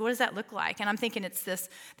looks. Like, what does that look like? And I'm thinking it's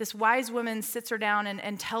this wise woman sits her down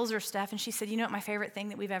and tells her stuff, and she said, you know what my favorite thing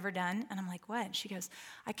that we've ever done? And I'm like, what? And she goes,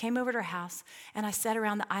 I came over to her house, and I sat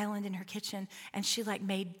around the island in her kitchen, and she, like,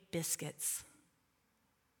 made biscuits.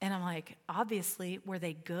 And I'm like, obviously, were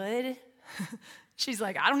they good? She's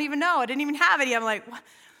like, I don't even know. I didn't even have any. I'm like, what?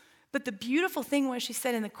 But the beautiful thing was, she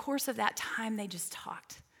said in the course of that time, they just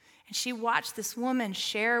talked. And she watched this woman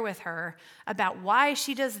share with her about why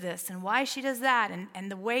she does this and why she does that and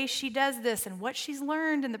the way she does this and what she's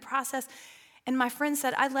learned in the process. And my friend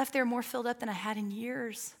said, I left there more filled up than I had in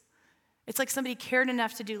years. It's like somebody cared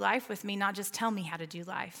enough to do life with me, not just tell me how to do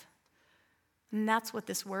life. And that's what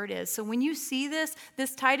this word is. So when you see this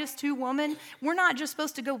Titus 2 woman, we're not just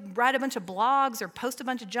supposed to go write a bunch of blogs or post a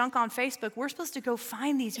bunch of junk on Facebook. We're supposed to go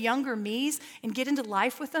find these younger me's and get into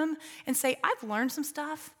life with them and say, I've learned some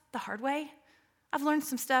stuff the hard way. I've learned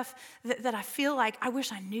some stuff that I feel like I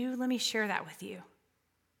wish I knew. Let me share that with you.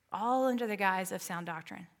 All under the guise of sound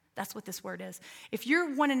doctrine. That's what this word is. If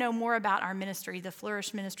you want to know more about our ministry, the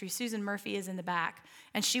Flourish Ministry, Susan Murphy is in the back,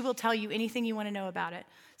 and she will tell you anything you want to know about it.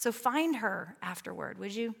 So find her afterward,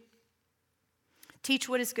 would you? Teach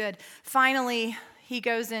what is good. Finally, he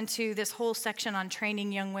goes into this whole section on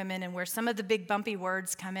training young women and where some of the big bumpy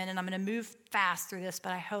words come in, and I'm going to move fast through this,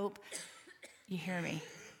 but I hope you hear me.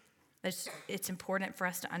 It's important for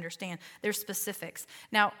us to understand. There's specifics.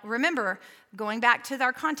 Now, remember, going back to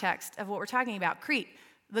our context of what we're talking about, Crete,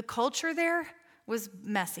 the culture there was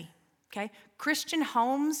messy, okay? Christian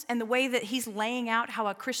homes and the way that he's laying out how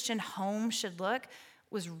a Christian home should look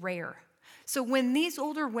was rare. So when these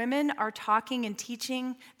older women are talking and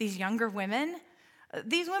teaching these younger women,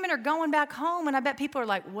 these women are going back home, and I bet people are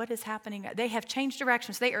like, what is happening? They have changed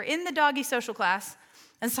directions. They are in the doggy social class,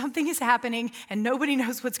 and something is happening, and nobody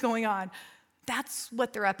knows what's going on. That's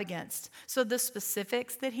what they're up against. So the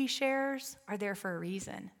specifics that he shares are there for a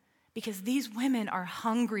reason. Because these women are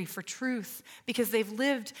hungry for truth, because they've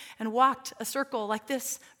lived and walked a circle like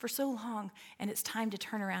this for so long, and it's time to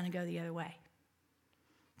turn around and go the other way.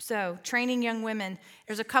 So, training young women,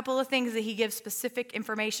 there's a couple of things that he gives specific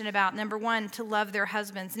information about. Number one, to love their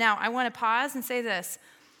husbands. Now, I want to pause and say this.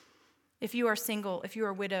 If you are single, if you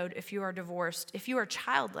are widowed, if you are divorced, if you are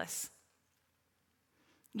childless,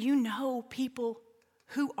 you know people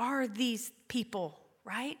who are these people,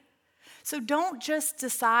 right? So don't just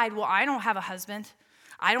decide, well, I don't have a husband.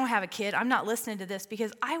 I don't have a kid. I'm not listening to this,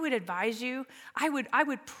 because I would advise you, I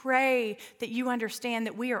would pray that you understand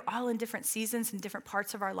that we are all in different seasons and different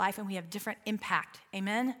parts of our life, and we have different impact.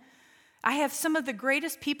 Amen? I have some of the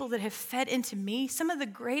greatest people that have fed into me, some of the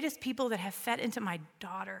greatest people that have fed into my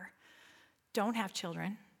daughter, don't have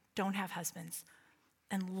children, don't have husbands,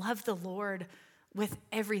 and love the Lord with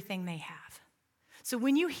everything they have. So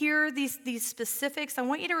when you hear these specifics, I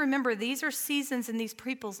want you to remember these are seasons in these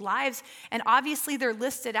people's lives, and obviously they're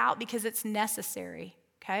listed out because it's necessary,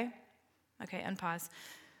 okay? Okay, unpause.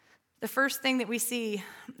 The first thing that we see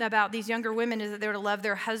about these younger women is that they're to love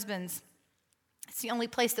their husbands. It's the only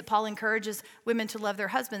place that Paul encourages women to love their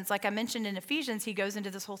husbands. Like I mentioned in Ephesians, he goes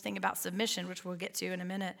into this whole thing about submission, which we'll get to in a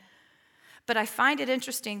minute. But I find it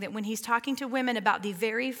interesting that when he's talking to women about the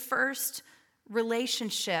very first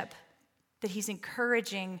relationship that he's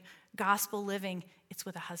encouraging gospel living, it's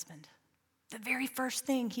with a husband. The very first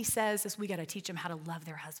thing he says is we got to teach them how to love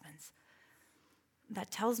their husbands. That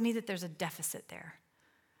tells me that there's a deficit there.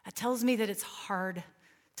 That tells me that it's hard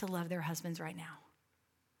to love their husbands right now.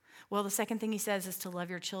 Well, the second thing he says is to love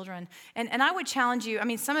your children. And I would challenge you, I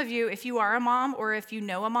mean, some of you, if you are a mom or if you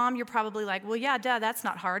know a mom, you're probably like, well, yeah, duh, that's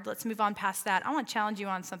not hard. Let's move on past that. I want to challenge you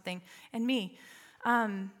on something, and me.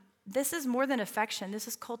 This is more than affection. This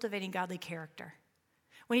is cultivating godly character.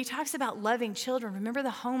 When he talks about loving children, remember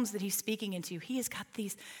the homes that he's speaking into. He has got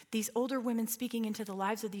these older women speaking into the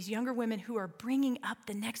lives of these younger women who are bringing up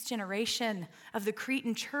the next generation of the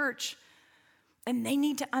Cretan church. And they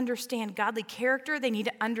need to understand godly character. They need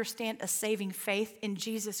to understand a saving faith in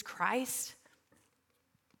Jesus Christ.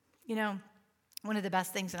 You know, one of the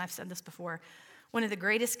best things, and I've said this before, one of the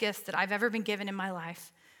greatest gifts that I've ever been given in my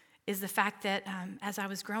life is the fact that as I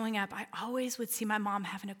was growing up, I always would see my mom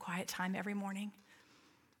having a quiet time every morning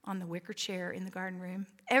on the wicker chair in the garden room,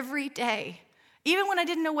 every day, even when I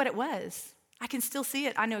didn't know what it was. I can still see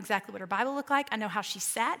it. I know exactly what her Bible looked like. I know how she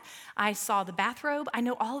sat. I saw the bathrobe. I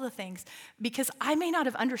know all the things, because I may not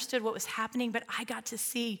have understood what was happening, but I got to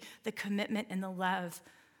see the commitment and the love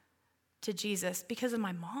to Jesus because of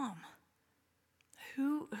my mom.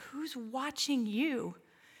 Who's watching you?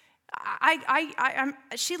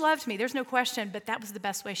 She loved me, there's no question, but that was the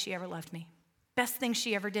best way she ever loved me. Best thing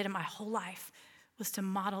she ever did in my whole life was to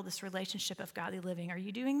model this relationship of godly living. Are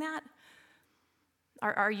you doing that?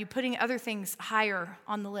 Are you putting other things higher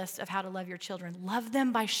on the list of how to love your children? Love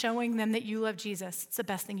them by showing them that you love Jesus. It's the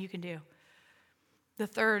best thing you can do. The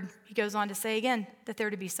third, he goes on to say again, that they're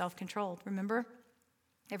to be self-controlled. Remember,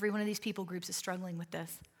 every one of these people groups is struggling with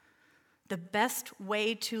this. The best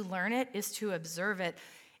way to learn it is to observe it.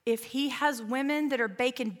 If he has women that are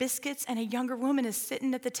baking biscuits and a younger woman is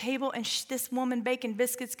sitting at the table and this woman baking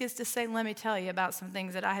biscuits gets to say, let me tell you about some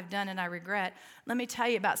things that I have done and I regret. Let me tell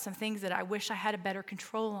you about some things that I wish I had a better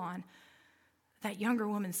control on. That younger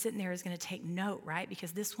woman sitting there is going to take note, right?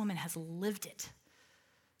 Because this woman has lived it.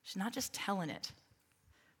 She's not just telling it.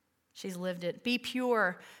 She's lived it. Be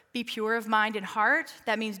pure. Be pure of mind and heart.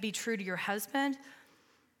 That means be true to your husband.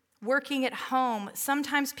 Working at home,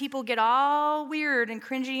 sometimes people get all weird and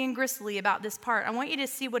cringy and gristly about this part. I want you to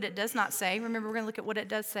see what it does not say. Remember, we're going to look at what it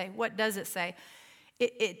does say. What does it say?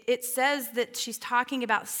 It says that she's talking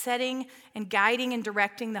about setting and guiding and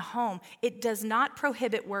directing the home. It does not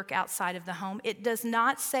prohibit work outside of the home. It does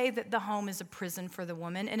not say that the home is a prison for the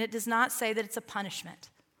woman, and it does not say that it's a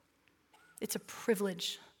punishment. It's a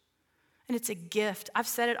privilege. And it's a gift. I've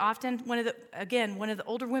said it often. One of the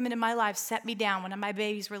older women in my life set me down when my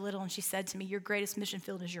babies were little, and she said to me, your greatest mission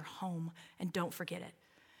field is your home, and don't forget it.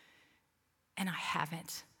 And I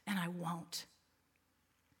haven't, and I won't.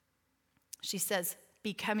 She says,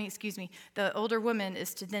 the older woman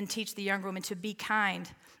is to then teach the younger woman to be kind.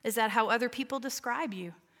 Is that how other people describe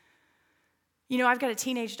you? You know, I've got a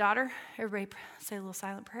teenage daughter. Everybody say a little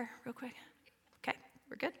silent prayer real quick. Okay.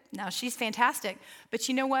 We're good? No, she's fantastic. But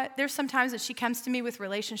you know what? There's sometimes that she comes to me with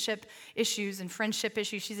relationship issues and friendship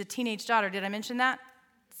issues. She's a teenage daughter. Did I mention that?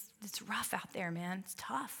 It's rough out there, man. It's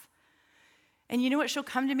tough. And you know what? She'll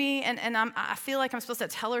come to me, and I feel like I'm supposed to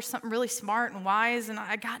tell her something really smart and wise, and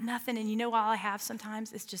I got nothing. And you know all I have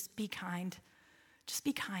sometimes is just be kind. Just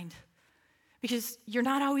be kind. Because you're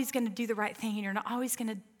not always going to do the right thing, and you're not always going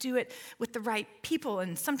to do it with the right people.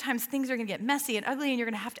 And sometimes things are going to get messy and ugly, and you're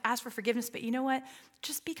going to have to ask for forgiveness. But you know what?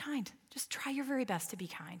 Just be kind. Just try your very best to be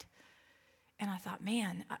kind. And I thought,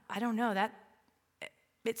 man, I don't know.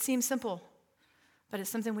 It seems simple, but it's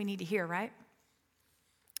something we need to hear, right?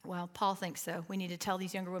 Well, Paul thinks so. We need to tell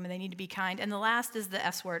these younger women they need to be kind. And the last is the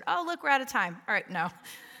S word. Oh, look, we're out of time. All right, no.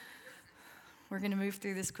 We're going to move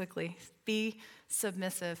through this quickly. Be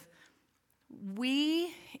submissive.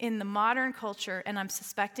 we in the modern culture, and I'm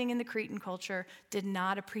suspecting in the Cretan culture, did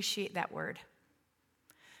not appreciate that word.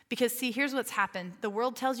 Because see, here's what's happened. The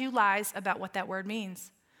world tells you lies about what that word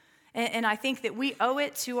means. And I think that we owe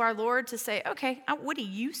it to our Lord to say, okay, what do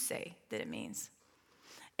you say that it means?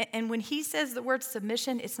 And when he says the word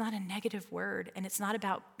submission, it's not a negative word, and it's not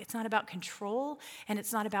about control, and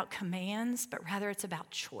it's not about commands, but rather it's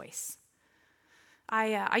about choice.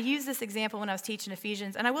 I used this example when I was teaching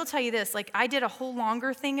Ephesians, and I will tell you this, like I did a whole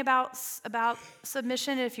longer thing about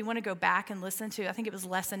submission. If you want to go back and listen to, I think it was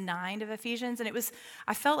lesson 9 of Ephesians, and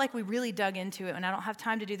I felt like we really dug into it, and I don't have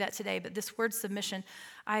time to do that today, but this word submission,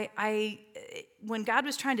 when God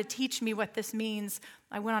was trying to teach me what this means,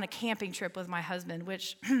 I went on a camping trip with my husband,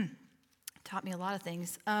 which taught me a lot of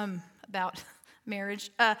things about marriage.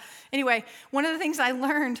 Anyway, one of the things I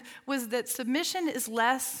learned was that submission is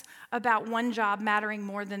less about one job mattering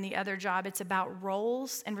more than the other job. It's about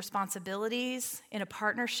roles and responsibilities in a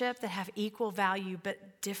partnership that have equal value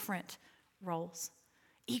but different roles.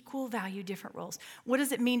 Equal value, different roles. What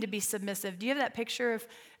does it mean to be submissive? Do you have that picture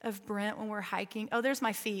of Brent when we're hiking? Oh, there's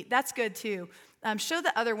my feet. That's good too. Show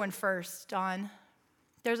the other one first, Dawn.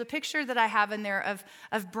 There's a picture that I have in there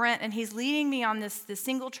of Brent, and he's leading me on this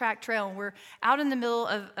single track trail. And we're out in the middle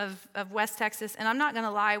of West Texas, and I'm not going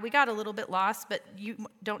to lie, we got a little bit lost, but you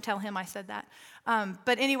don't tell him I said that.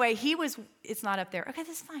 But anyway, it's not up there. Okay,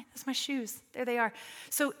 that's fine. That's my shoes. There they are.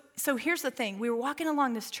 So here's the thing. We were walking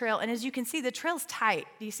along this trail, and as you can see, the trail's tight.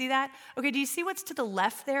 Do you see that? Okay, do you see what's to the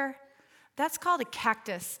left there? That's called a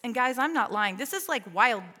cactus. And guys, I'm not lying. This is like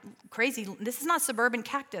wild, crazy. This is not suburban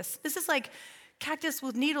cactus. This is like cactus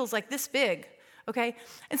with needles like this big, okay?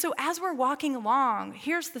 And so as we're walking along,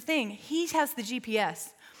 here's the thing. He has the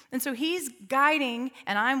GPS. And so he's guiding,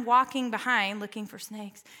 and I'm walking behind looking for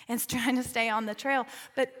snakes and trying to stay on the trail.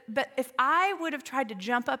 But if I would have tried to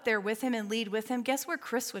jump up there with him and lead with him, guess where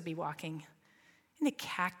Kris would be walking? In the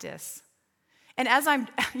cactus. And as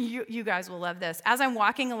you guys will love this. As I'm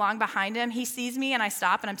walking along behind him, he sees me, and I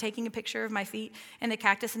stop, and I'm taking a picture of my feet in the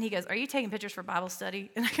cactus, and he goes, "Are you taking pictures for Bible study?"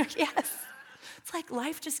 And I go, "Yes." It's like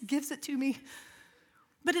life just gives it to me.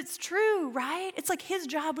 But it's true, right? It's like his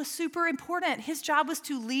job was super important. His job was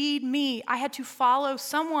to lead me. I had to follow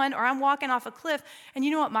someone, or I'm walking off a cliff. And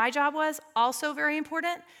you know what my job was? Also very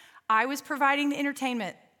important. I was providing the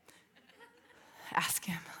entertainment. Ask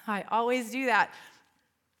him. I always do that.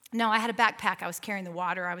 No, I had a backpack. I was carrying the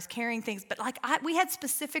water. I was carrying things. But we had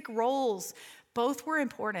specific roles. Both were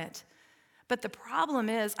important. But the problem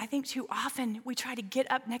is, I think too often we try to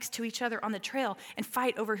get up next to each other on the trail and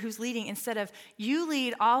fight over who's leading instead of you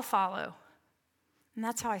lead, I'll follow. And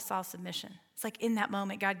that's how I saw submission. It's like in that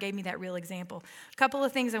moment, God gave me that real example. A couple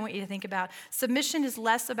of things I want you to think about. Submission is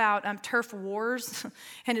less about turf wars,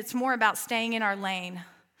 and it's more about staying in our lane.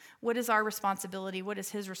 What is our responsibility? What is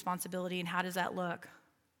his responsibility, and how does that look?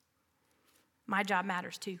 My job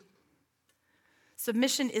matters too.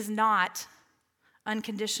 Submission is not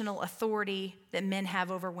unconditional authority that men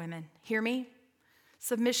have over women. Hear me?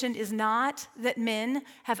 Submission is not that men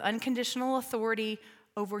have unconditional authority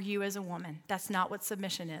over you as a woman. That's not what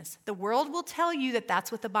submission is. The world will tell you that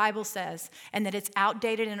that's what the Bible says and that it's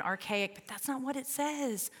outdated and archaic, but that's not what it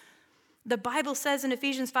says. The Bible says in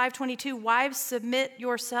Ephesians 5:22, "Wives, submit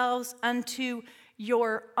yourselves unto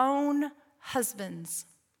your own husbands."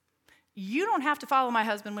 You don't have to follow my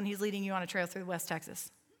husband when he's leading you on a trail through West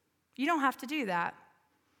Texas. You don't have to do that.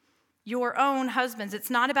 Your own husbands. It's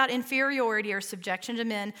not about inferiority or subjection to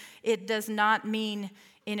men. It does not mean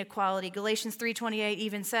inequality. Galatians 3:28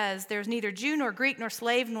 even says, "There's neither Jew nor Greek nor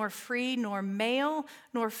slave nor free nor male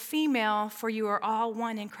nor female, for you are all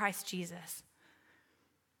one in Christ Jesus."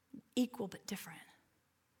 Equal but different.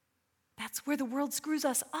 That's where the world screws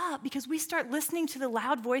us up, because we start listening to the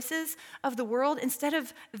loud voices of the world instead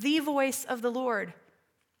of the voice of the Lord.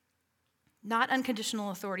 Not unconditional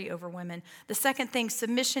authority over women. The second thing,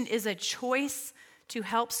 submission is a choice to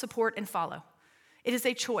help, support, and follow. It is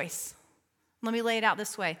a choice. Let me lay it out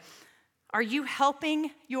this way. Are you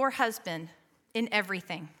helping your husband in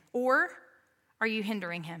everything, or are you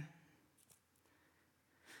hindering him?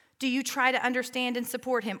 Do you try to understand and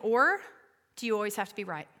support him, or do you always have to be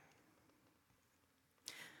right?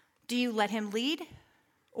 Do you let him lead,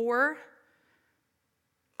 or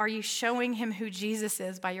are you showing him who Jesus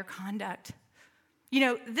is by your conduct? You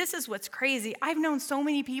know, this is what's crazy. I've known so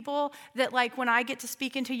many people that, like, when I get to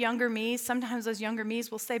speak into younger me's, sometimes those younger me's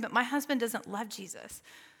will say, "But my husband doesn't love Jesus."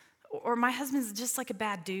 Or "My husband's just like a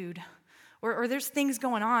bad dude." Or "There's things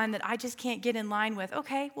going on that I just can't get in line with."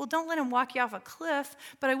 Okay, well, don't let him walk you off a cliff.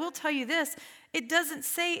 But I will tell you this. It doesn't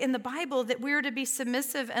say in the Bible that we're to be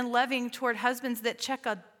submissive and loving toward husbands that check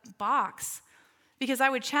a box. Because I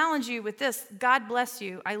would challenge you with this. God bless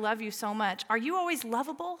you. I love you so much. Are you always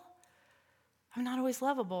lovable? I'm not always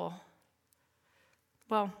lovable.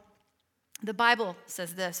 Well, the Bible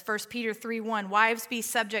says this, 1 Peter 3:1, wives, be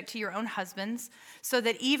subject to your own husbands, so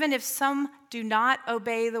that even if some do not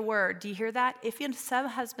obey the word, do you hear that? If some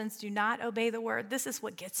husbands do not obey the word, this is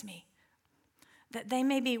what gets me, that they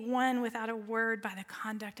may be won without a word by the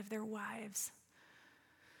conduct of their wives.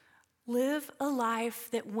 Live a life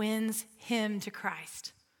that wins him to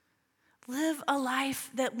Christ. Live a life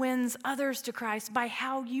that wins others to Christ by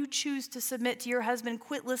how you choose to submit to your husband.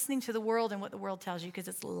 Quit listening to the world and what the world tells you, because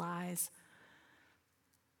it's lies.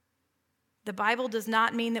 The Bible does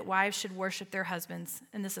not mean that wives should worship their husbands.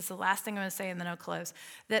 And this is the last thing I'm going to say, and then I'll close.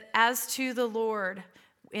 That as to the Lord,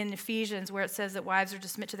 in Ephesians, where it says that wives are to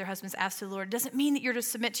submit to their husbands as to the Lord, doesn't mean that you're to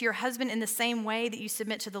submit to your husband in the same way that you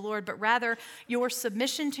submit to the Lord, but rather your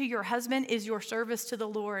submission to your husband is your service to the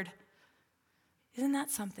Lord. Isn't that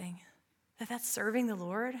something? That's serving the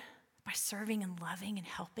Lord by serving and loving and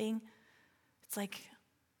helping. It's like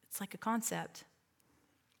a concept.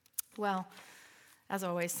 Well, as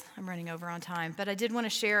always, I'm running over on time, but I did want to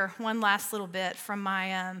share one last little bit from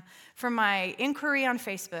my inquiry on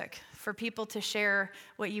Facebook for people to share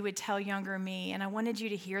what you would tell younger me. And I wanted you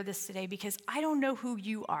to hear this today because I don't know who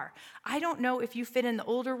you are. I don't know if you fit in the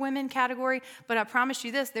older women category, but I promise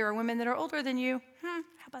you this, there are women that are older than you. How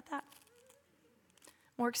about that?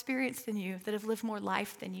 More experienced than you, that have lived more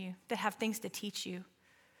life than you, that have things to teach you.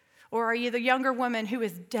 Or are you the younger woman who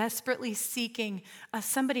is desperately seeking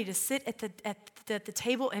somebody to sit at the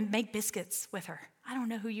table and make biscuits with her? I don't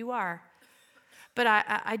know who you are. But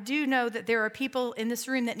I do know that there are people in this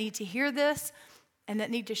room that need to hear this and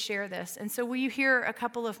that need to share this. And so will you hear a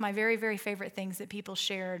couple of my very, very favorite things that people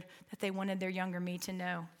shared that they wanted their younger me to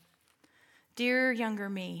know? Dear younger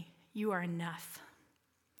me, you are enough.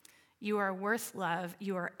 You are worth love.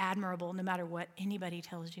 You are admirable no matter what anybody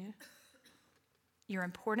tells you. You're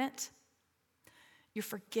important. You're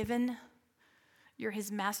forgiven. You're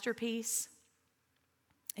his masterpiece.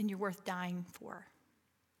 And you're worth dying for.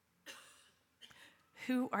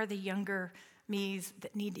 Who are the younger me's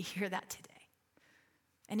that need to hear that today?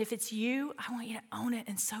 And if it's you, I want you to own it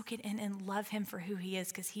and soak it in and love him for who he is,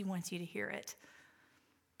 because he wants you to hear it.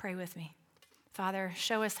 Pray with me. Father,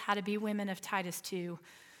 show us how to be women of Titus 2.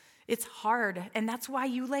 It's hard, and that's why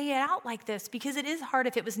you lay it out like this, because it is hard.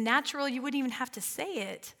 If it was natural, you wouldn't even have to say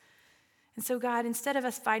it. And so, God, instead of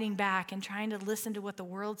us fighting back and trying to listen to what the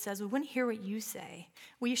world says, we wouldn't hear what you say.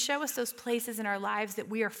 Will you show us those places in our lives that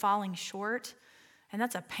we are falling short? And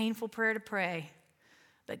that's a painful prayer to pray.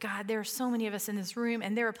 But God, there are so many of us in this room,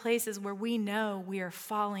 and there are places where we know we are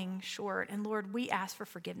falling short. And Lord, we ask for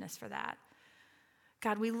forgiveness for that.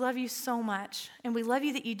 God, we love you so much, and we love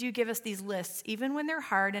you that you do give us these lists, even when they're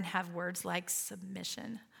hard and have words like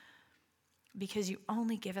submission, because you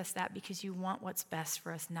only give us that because you want what's best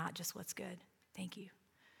for us, not just what's good. Thank you.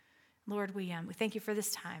 Lord, we thank you for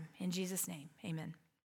this time. In Jesus' name, amen.